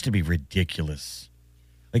 It used to be ridiculous.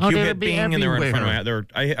 Like you they'd hit be Bing and they're in front everywhere.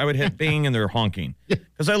 of me. I would hit Bing and they're honking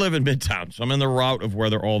because I live in Midtown, so I'm in the route of where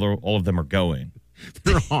all of them are going.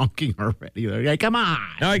 They're honking already. They're like, come on.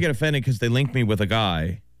 Now I get offended because they link me with a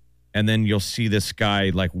guy, and then you'll see this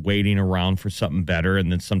guy like waiting around for something better, and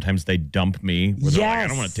then sometimes they dump me. Where they're like, I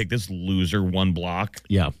don't want to take this loser 1 block.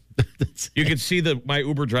 Yeah. You could see my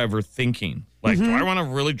Uber driver thinking, like, do I want to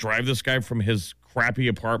really drive this guy from his crappy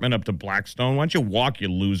apartment up to Blackstone? Why don't you walk, you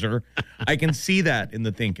loser? I can see that in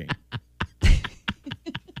the thinking.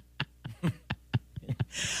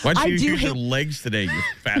 Why don't you use your legs today, you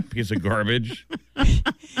fat piece of garbage?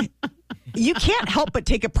 You can't help but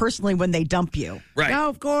take it personally when they dump you. Right. No,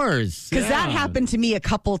 of course. Because that happened to me a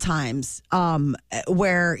couple times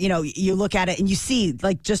where, you look at it and you see,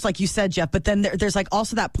 like, just like you said, Jeff, but then there's like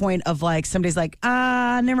also that point of like, somebody's like,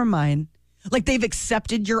 never mind. Like they've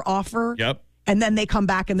accepted your offer. Yep. And then they come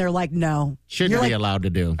back and they're like, no. Shouldn't be allowed to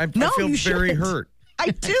do. I No, feel you very shouldn't. hurt. I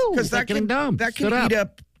do. Because that can eat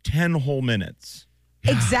up 10 whole minutes.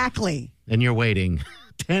 Exactly. And you're waiting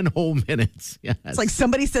 10 whole minutes. Yes. It's like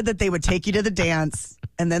somebody said that they would take you to the dance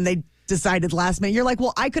and then they decided last minute. You're like,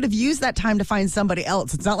 well, I could have used that time to find somebody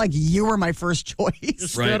else. It's not like you were my first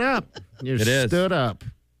choice. Stood up. You stood up.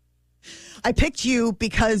 I picked you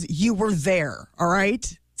because you were there. All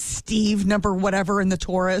right. Steve, number whatever in the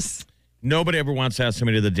Taurus. Nobody ever wants to ask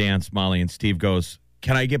somebody to the dance, Molly, and Steve goes,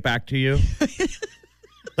 can I get back to you?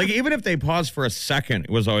 Like, even if they pause for a second,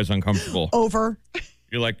 it was always uncomfortable. Over.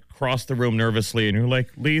 You like cross the room nervously and you're like,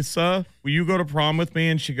 Lisa, will you go to prom with me?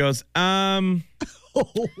 And she goes, can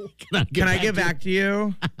I get back to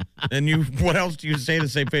you? And what else do you say to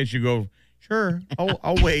save face? You go, sure,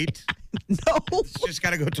 I'll wait. No. She's got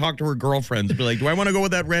to go talk to her girlfriends. Be like, do I want to go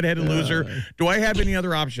with that redheaded loser? Do I have any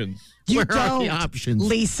other options? You Where are don't, the options?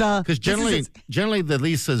 Lisa. Because generally the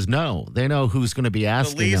Lisas know. They know who's going to be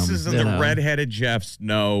asking The them. Lisas and the redheaded Jeffs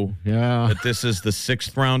know that this is the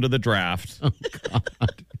 6th round of the draft. Oh,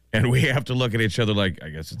 God. And we have to look at each other like, I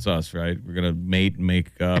guess it's us, right? We're going to mate and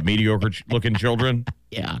make mediocre-looking children.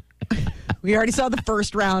 Yeah. We already saw the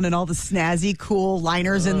first round and all the snazzy, cool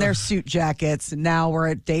liners in their suit jackets. And now we're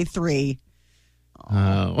at day 3.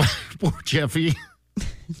 Poor Jeffy.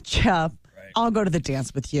 Jeff, I'll go to the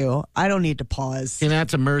dance with you. I don't need to pause. And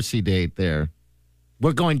that's a mercy date there.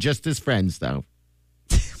 We're going just as friends, though.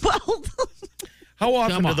 Well, how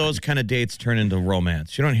often do those kind of dates turn into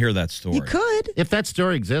romance? You don't hear that story. You could. If that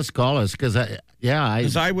story exists, call us. Because I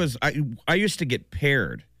used to get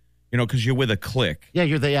paired, because you're with a clique. Yeah,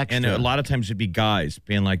 you're the extra. And a lot of times it'd be guys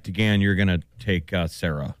being like, DeGan, you're going to take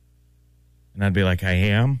Sarah. And I'd be like, I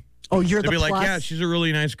am? Oh, you're They'd be like, yeah, she's a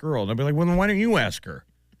really nice girl. And I'd be like, well, then why don't you ask her?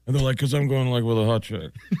 And they're like, because I'm going like with a hot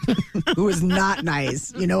chick. Who is not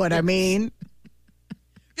nice. You know what I mean?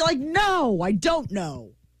 You're like, no, I don't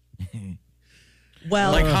know.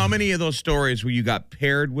 Well, like how many of those stories where you got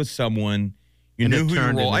paired with someone, you knew who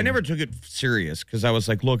you were? I never took it serious because I was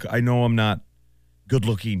like, look, I know I'm not good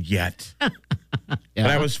looking yet. But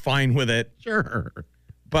I was fine with it. Sure.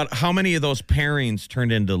 But how many of those pairings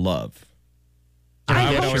turned into love?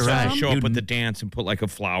 I would always have to show up at the dance and put like a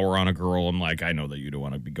flower on a girl. I'm like, I know that you don't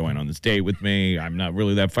want to be going on this date with me. I'm not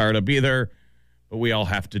really that fired up either. But we all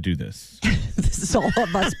have to do this. This is all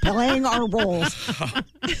of us playing our roles.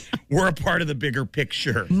 We're a part of the bigger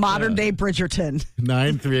picture. Modern day Bridgerton.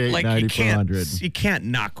 938-9400. You can't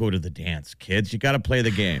not go to the dance, kids. You got to play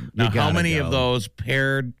the game. Now, how many of those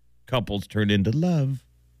paired couples turned into love?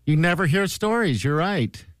 You never hear stories. You're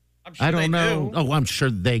right. Sure I don't know. Do. Oh, I'm sure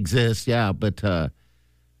they exist. Yeah, but I'm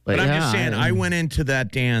just saying, I went into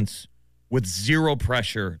that dance with zero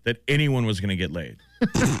pressure that anyone was going to get laid.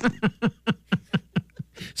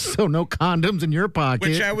 So no condoms in your pocket.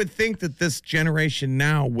 Which I would think that this generation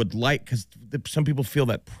now would like, because some people feel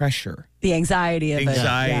that pressure. The anxiety of it.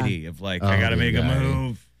 Anxiety of like, I got to make a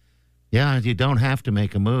move. Yeah, you don't have to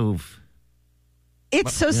make a move.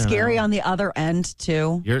 It's so scary on the other end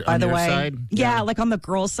too. By the way, side? Yeah, like on the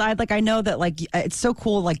girl's side. Like I know that like it's so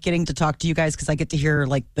cool like getting to talk to you guys because I get to hear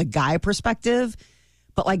like the guy perspective.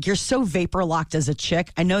 But like you're so vapor locked as a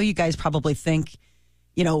chick. I know you guys probably think,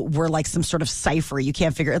 we're like some sort of cipher. You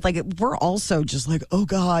can't figure it. Like we're also just like, oh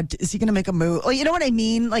God, is he going to make a move? Like, you know what I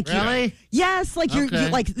mean? Like, really? Yes. Like you're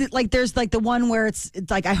like there's like the one where it's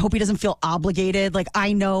like I hope he doesn't feel obligated. Like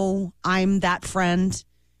I know I'm that friend.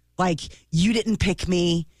 Like you didn't pick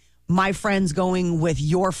me. My friend's going with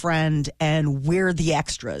your friend, and we're the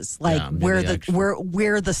extras. Like we're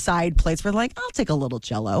the side plates. We're like, I'll take a little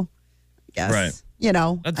cello. Yes. Right.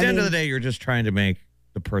 At the end of the day, you're just trying to make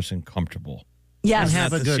the person comfortable. Yes. That's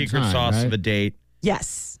have not a the good secret time, sauce right? of a date.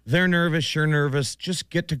 Yes. They're nervous. You're nervous. Just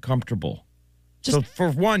get to comfortable. So for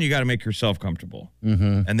one, you got to make yourself comfortable.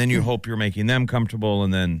 Mm-hmm. And then you hope you're making them comfortable.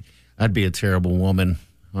 And then I'd be a terrible woman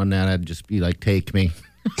on that. I'd just be like, take me.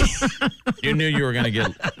 you knew you were going to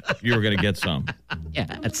get some.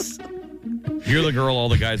 Yes. You're the girl all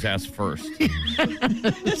the guys ask first.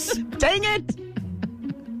 Dang it.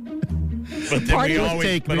 But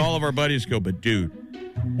then all of our buddies go, but dude,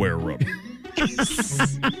 wear a rubber.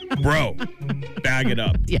 Bro, bag it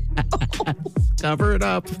up. Yeah. Cover it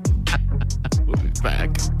up. We'll be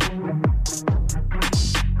back.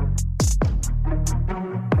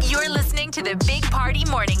 You're listening to the Big Party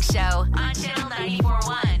Morning Show on Channel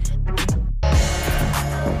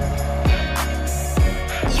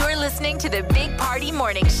 94.1. You're listening to the Big Party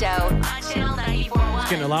Morning Show on Channel 94.1. It's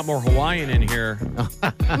getting a lot more Hawaiian in here.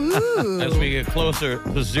 As we get closer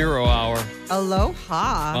to 0 hour.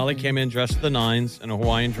 Aloha. Molly came in dressed to the nines in a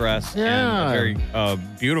Hawaiian dress and a very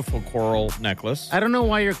beautiful coral necklace. I don't know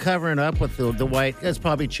why you're covering up with the white. It's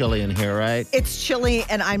probably chilly in here, right? It's chilly,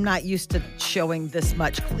 and I'm not used to showing this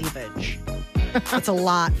much cleavage. It's a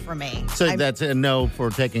lot for me. So that's a no for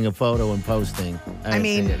taking a photo and posting. I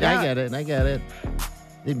get it.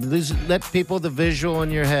 Let people the visual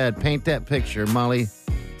in your head. Paint that picture, Molly,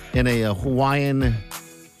 in a Hawaiian.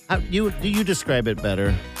 You describe it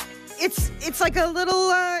better. It's like a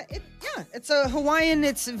little it's a Hawaiian.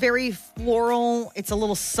 It's very floral. It's a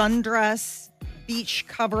little sundress, beach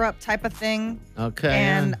cover up type of thing. Okay.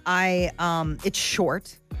 And it's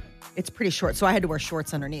short. It's pretty short, so I had to wear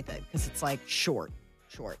shorts underneath it because it's like short.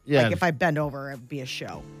 Yeah. Like if I bend over, it'd be a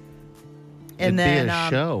show. And then be a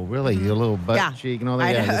show, really. Your little butt cheek and all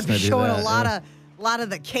that. I'd be showing a lot of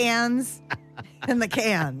the cans and the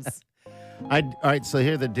cans. All right, so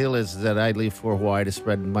here the deal is that I leave for Hawaii to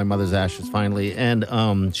spread my mother's ashes finally. And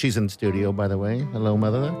she's in the studio, by the way. Hello,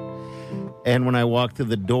 Mother. And when I walked through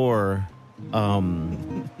the door,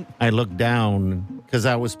 I looked down because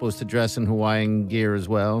I was supposed to dress in Hawaiian gear as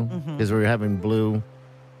well because we were having blue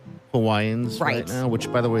Hawaiians right now,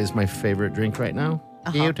 which, by the way, is my favorite drink right now.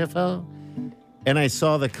 Beautiful. And I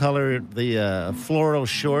saw the color, the floral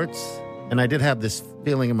shorts, and I did have this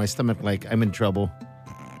feeling in my stomach like I'm in trouble.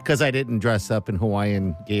 Because I didn't dress up in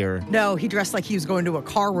Hawaiian gear. No, he dressed like he was going to a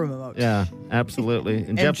car remote. Yeah, absolutely.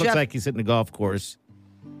 And Jeff looks like he's hitting a golf course.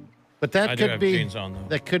 But that could be jeans on, though.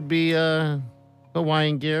 That could be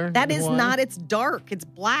Hawaiian gear. That is not. It's dark. It's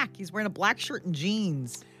black. He's wearing a black shirt and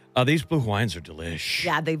jeans. These blue Hawaiians are delish.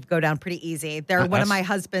 Yeah, they go down pretty easy. They're one of my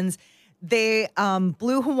husband's. They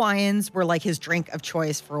blue Hawaiians were like his drink of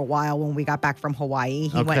choice for a while when we got back from Hawaii.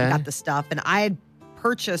 He went and got the stuff, and I had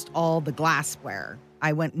purchased all the glassware.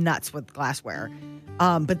 I went nuts with glassware.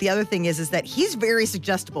 But the other thing is that he's very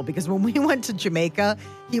suggestible because when we went to Jamaica,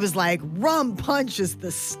 he was like, rum punch is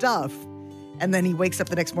the stuff. And then he wakes up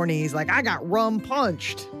the next morning, he's like, I got rum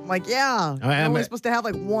punched. I'm like, yeah, I'm only supposed to have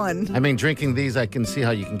like one. I mean, drinking these, I can see how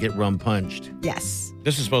you can get rum punched. Yes.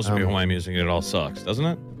 This is supposed to be Hawaiian music, and it all sucks, doesn't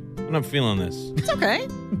it? I'm not feeling this. It's okay.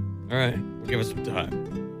 All right, give us some time.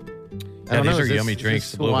 I don't know, these are yummy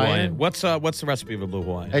drinks. Blue Hawaiian? What's the recipe of a blue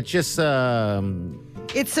Hawaiian? It's just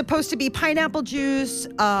it's supposed to be pineapple juice,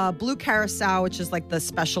 blue curacao, which is like the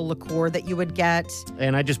special liqueur that you would get.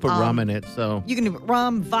 And I just put rum in it, so. You can do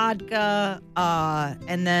rum, vodka,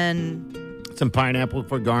 and then some pineapple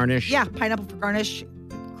for garnish. Yeah, pineapple for garnish,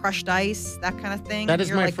 crushed ice, that kind of thing. That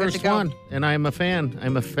is my first one, and I'm a fan.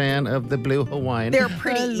 I'm a fan of the blue Hawaiian. They're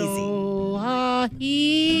pretty easy.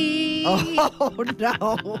 Oh,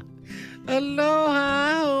 no.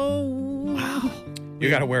 Aloha. Wow. You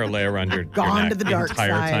got to wear a lei around your neck to the dark entire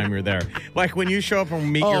side. time you're there. Like when you show up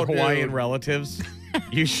and meet your Hawaiian relatives,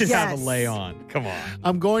 you should have a lei on. Come on.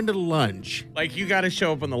 I'm going to lunch. Like you got to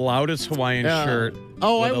show up in the loudest Hawaiian shirt.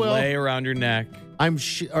 Oh, with I will. a lei around your neck. All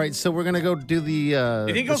right, so we're going to go do the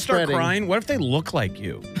You think he'll start spreading. crying? What if they look like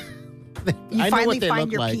you? You I know finally what they find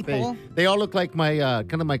look your like. people? They all look like my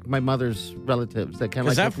kind of like my mother's relatives. They kind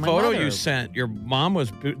of Because like that my photo mother. you sent, your mom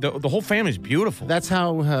was the whole family's beautiful. That's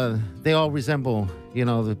how they all resemble,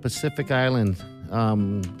 the Pacific Island.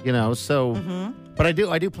 So. Mm-hmm. But I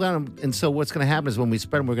do plan on, and so what's going to happen is when we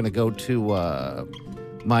spread them, we're going to go to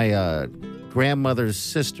my grandmother's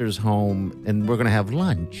sister's home, and we're going to have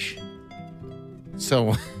lunch.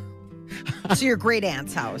 So. So your great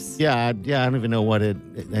aunt's house. Yeah, I don't even know what it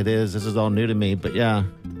is. This is all new to me, but yeah,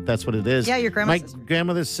 that's what it is. Yeah, your grandma's My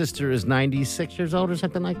grandmother's sister is 96 years old or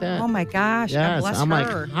something like that. Oh my gosh! God Yes, bless I'm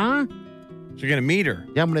her. like, huh? So you're gonna meet her.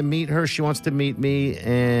 Yeah, I'm gonna meet her. She wants to meet me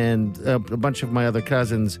and a bunch of my other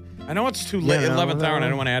cousins. I know it's too late, Yeah, 11th hour, and I no.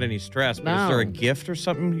 don't want to add any stress. But No. is there a gift or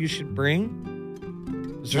something you should bring?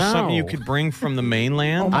 Is there No. something you could bring from the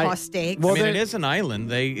mainland? Omaha steaks. well, I mean, they- it is an island.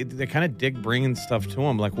 They kind of dig bringing stuff to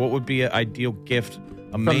them. Like, what would be an ideal gift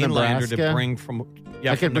a mainlander to Nebraska? bring from?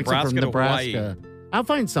 Yeah, I from could bring some Nebraska to Hawaii. I'll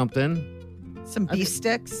find something. Some beef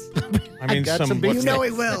sticks. I mean, got some. some beef what's You that? know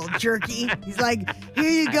he will. Jerky. He's like, here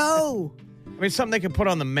you go. I mean, something they could put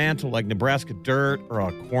on the mantle, like Nebraska dirt or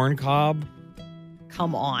a corn cob.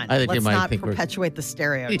 Come on. I think they Let's might not think we're- perpetuate the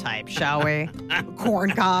stereotype, shall we?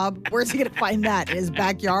 Corn cob. Where's he going to find that? In his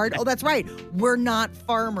backyard? Oh, that's right. We're not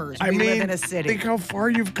farmers. We live in a city. Think how far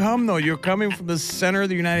you've come, though. You're coming from the center of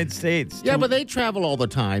the United States. Yeah, but they travel all the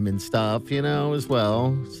time and stuff, as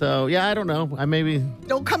well. So yeah, I don't know. I maybe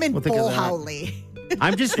Don't come in We'll think of full that. Howley.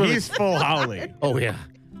 I'm just really, He's full Howley. oh yeah.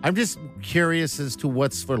 I'm just curious as to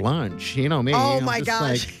what's for lunch. You know me. Oh I'm my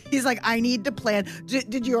just gosh. He's like, I need to plan.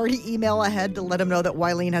 Did you already email ahead to let him know that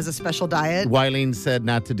Wileen has a special diet? Wileen said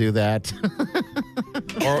not to do that.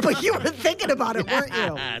 But you were thinking about it, weren't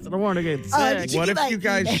you? I don't want to get did sick. you What get if that you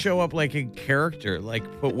guys email? show up like a character, like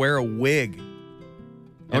wear a wig,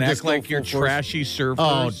 and just act go like you're full force? trashy surfers?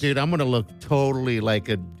 Oh, dude, I'm gonna look totally like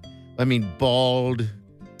bald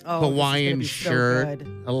Oh, Hawaiian this is gonna shirt. be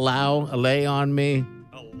so good. A lay on me.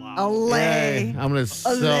 A lay. Hey, I'm gonna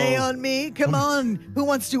A lay on me? Come on. Who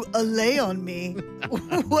wants to a lay on me?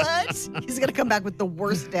 What? He's going to come back with the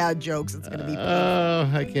worst dad jokes. It's going to be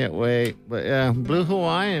Oh, I can't wait. But yeah, Blue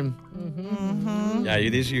Hawaiian. Yeah,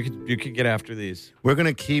 you could get after these. We're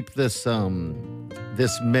gonna keep this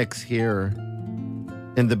this mix here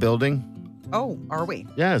in the building. Oh, are we?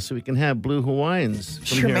 Yeah, so we can have Blue Hawaiians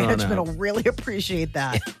from Your here on management out. will really appreciate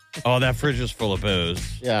that. Oh, that fridge is full of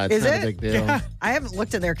booze. Yeah, it's Is not it? a big deal. Yeah. I haven't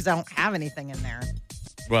looked in there because I don't have anything in there.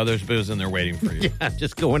 Well, there's booze in there waiting for you. Yeah,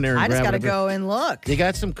 just go in there and I just grab got to it. go and look. You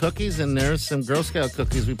got some cookies in there, some Girl Scout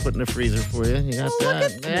cookies we put in the freezer for you. You got Well,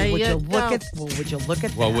 that? look There at, would you go. look at? Well, would you look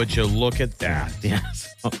at? Well, that? would you look at that?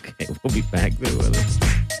 Yes. Okay, we'll be back there with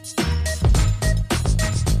it.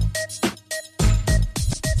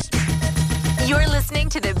 You're listening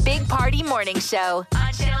to the Big Party Morning Show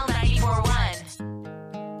on Channel 94.1.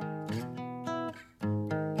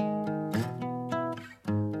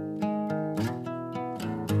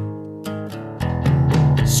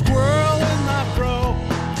 Squirrel in my fro,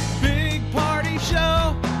 big party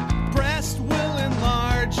show. Breast will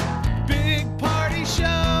enlarge, big party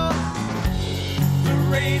show. The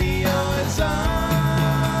radio is on.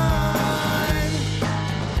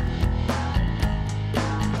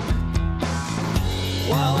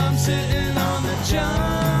 While I'm sitting on the john.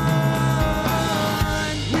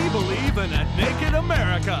 We believe in a naked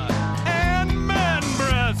America and man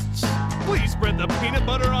breasts. Please spread the peanut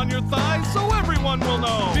butter on your thighs so everyone will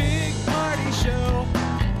know. Big party show.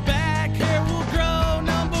 Back hair will grow.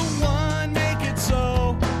 Number one, make it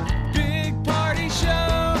so. Big party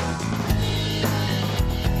show.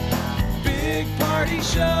 Big party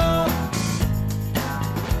show.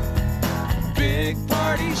 Big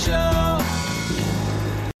party show.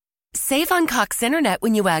 Save on Cox Internet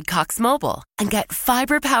when you add Cox Mobile and get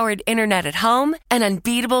fiber-powered internet at home and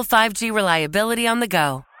unbeatable 5G reliability on the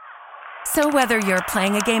go. So whether you're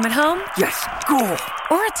playing a game at home, yes, cool,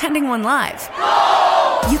 or attending one live,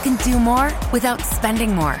 you can do more without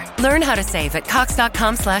spending more. Learn how to save at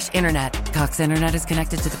cox.com/internet. Cox Internet is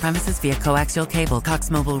connected to the premises via coaxial cable.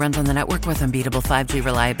 Cox Mobile runs on the network with unbeatable 5G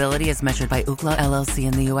reliability as measured by Ookla LLC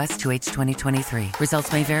in the U.S. to H 2023.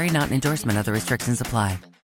 Results may vary, not an endorsement. Other restrictions apply.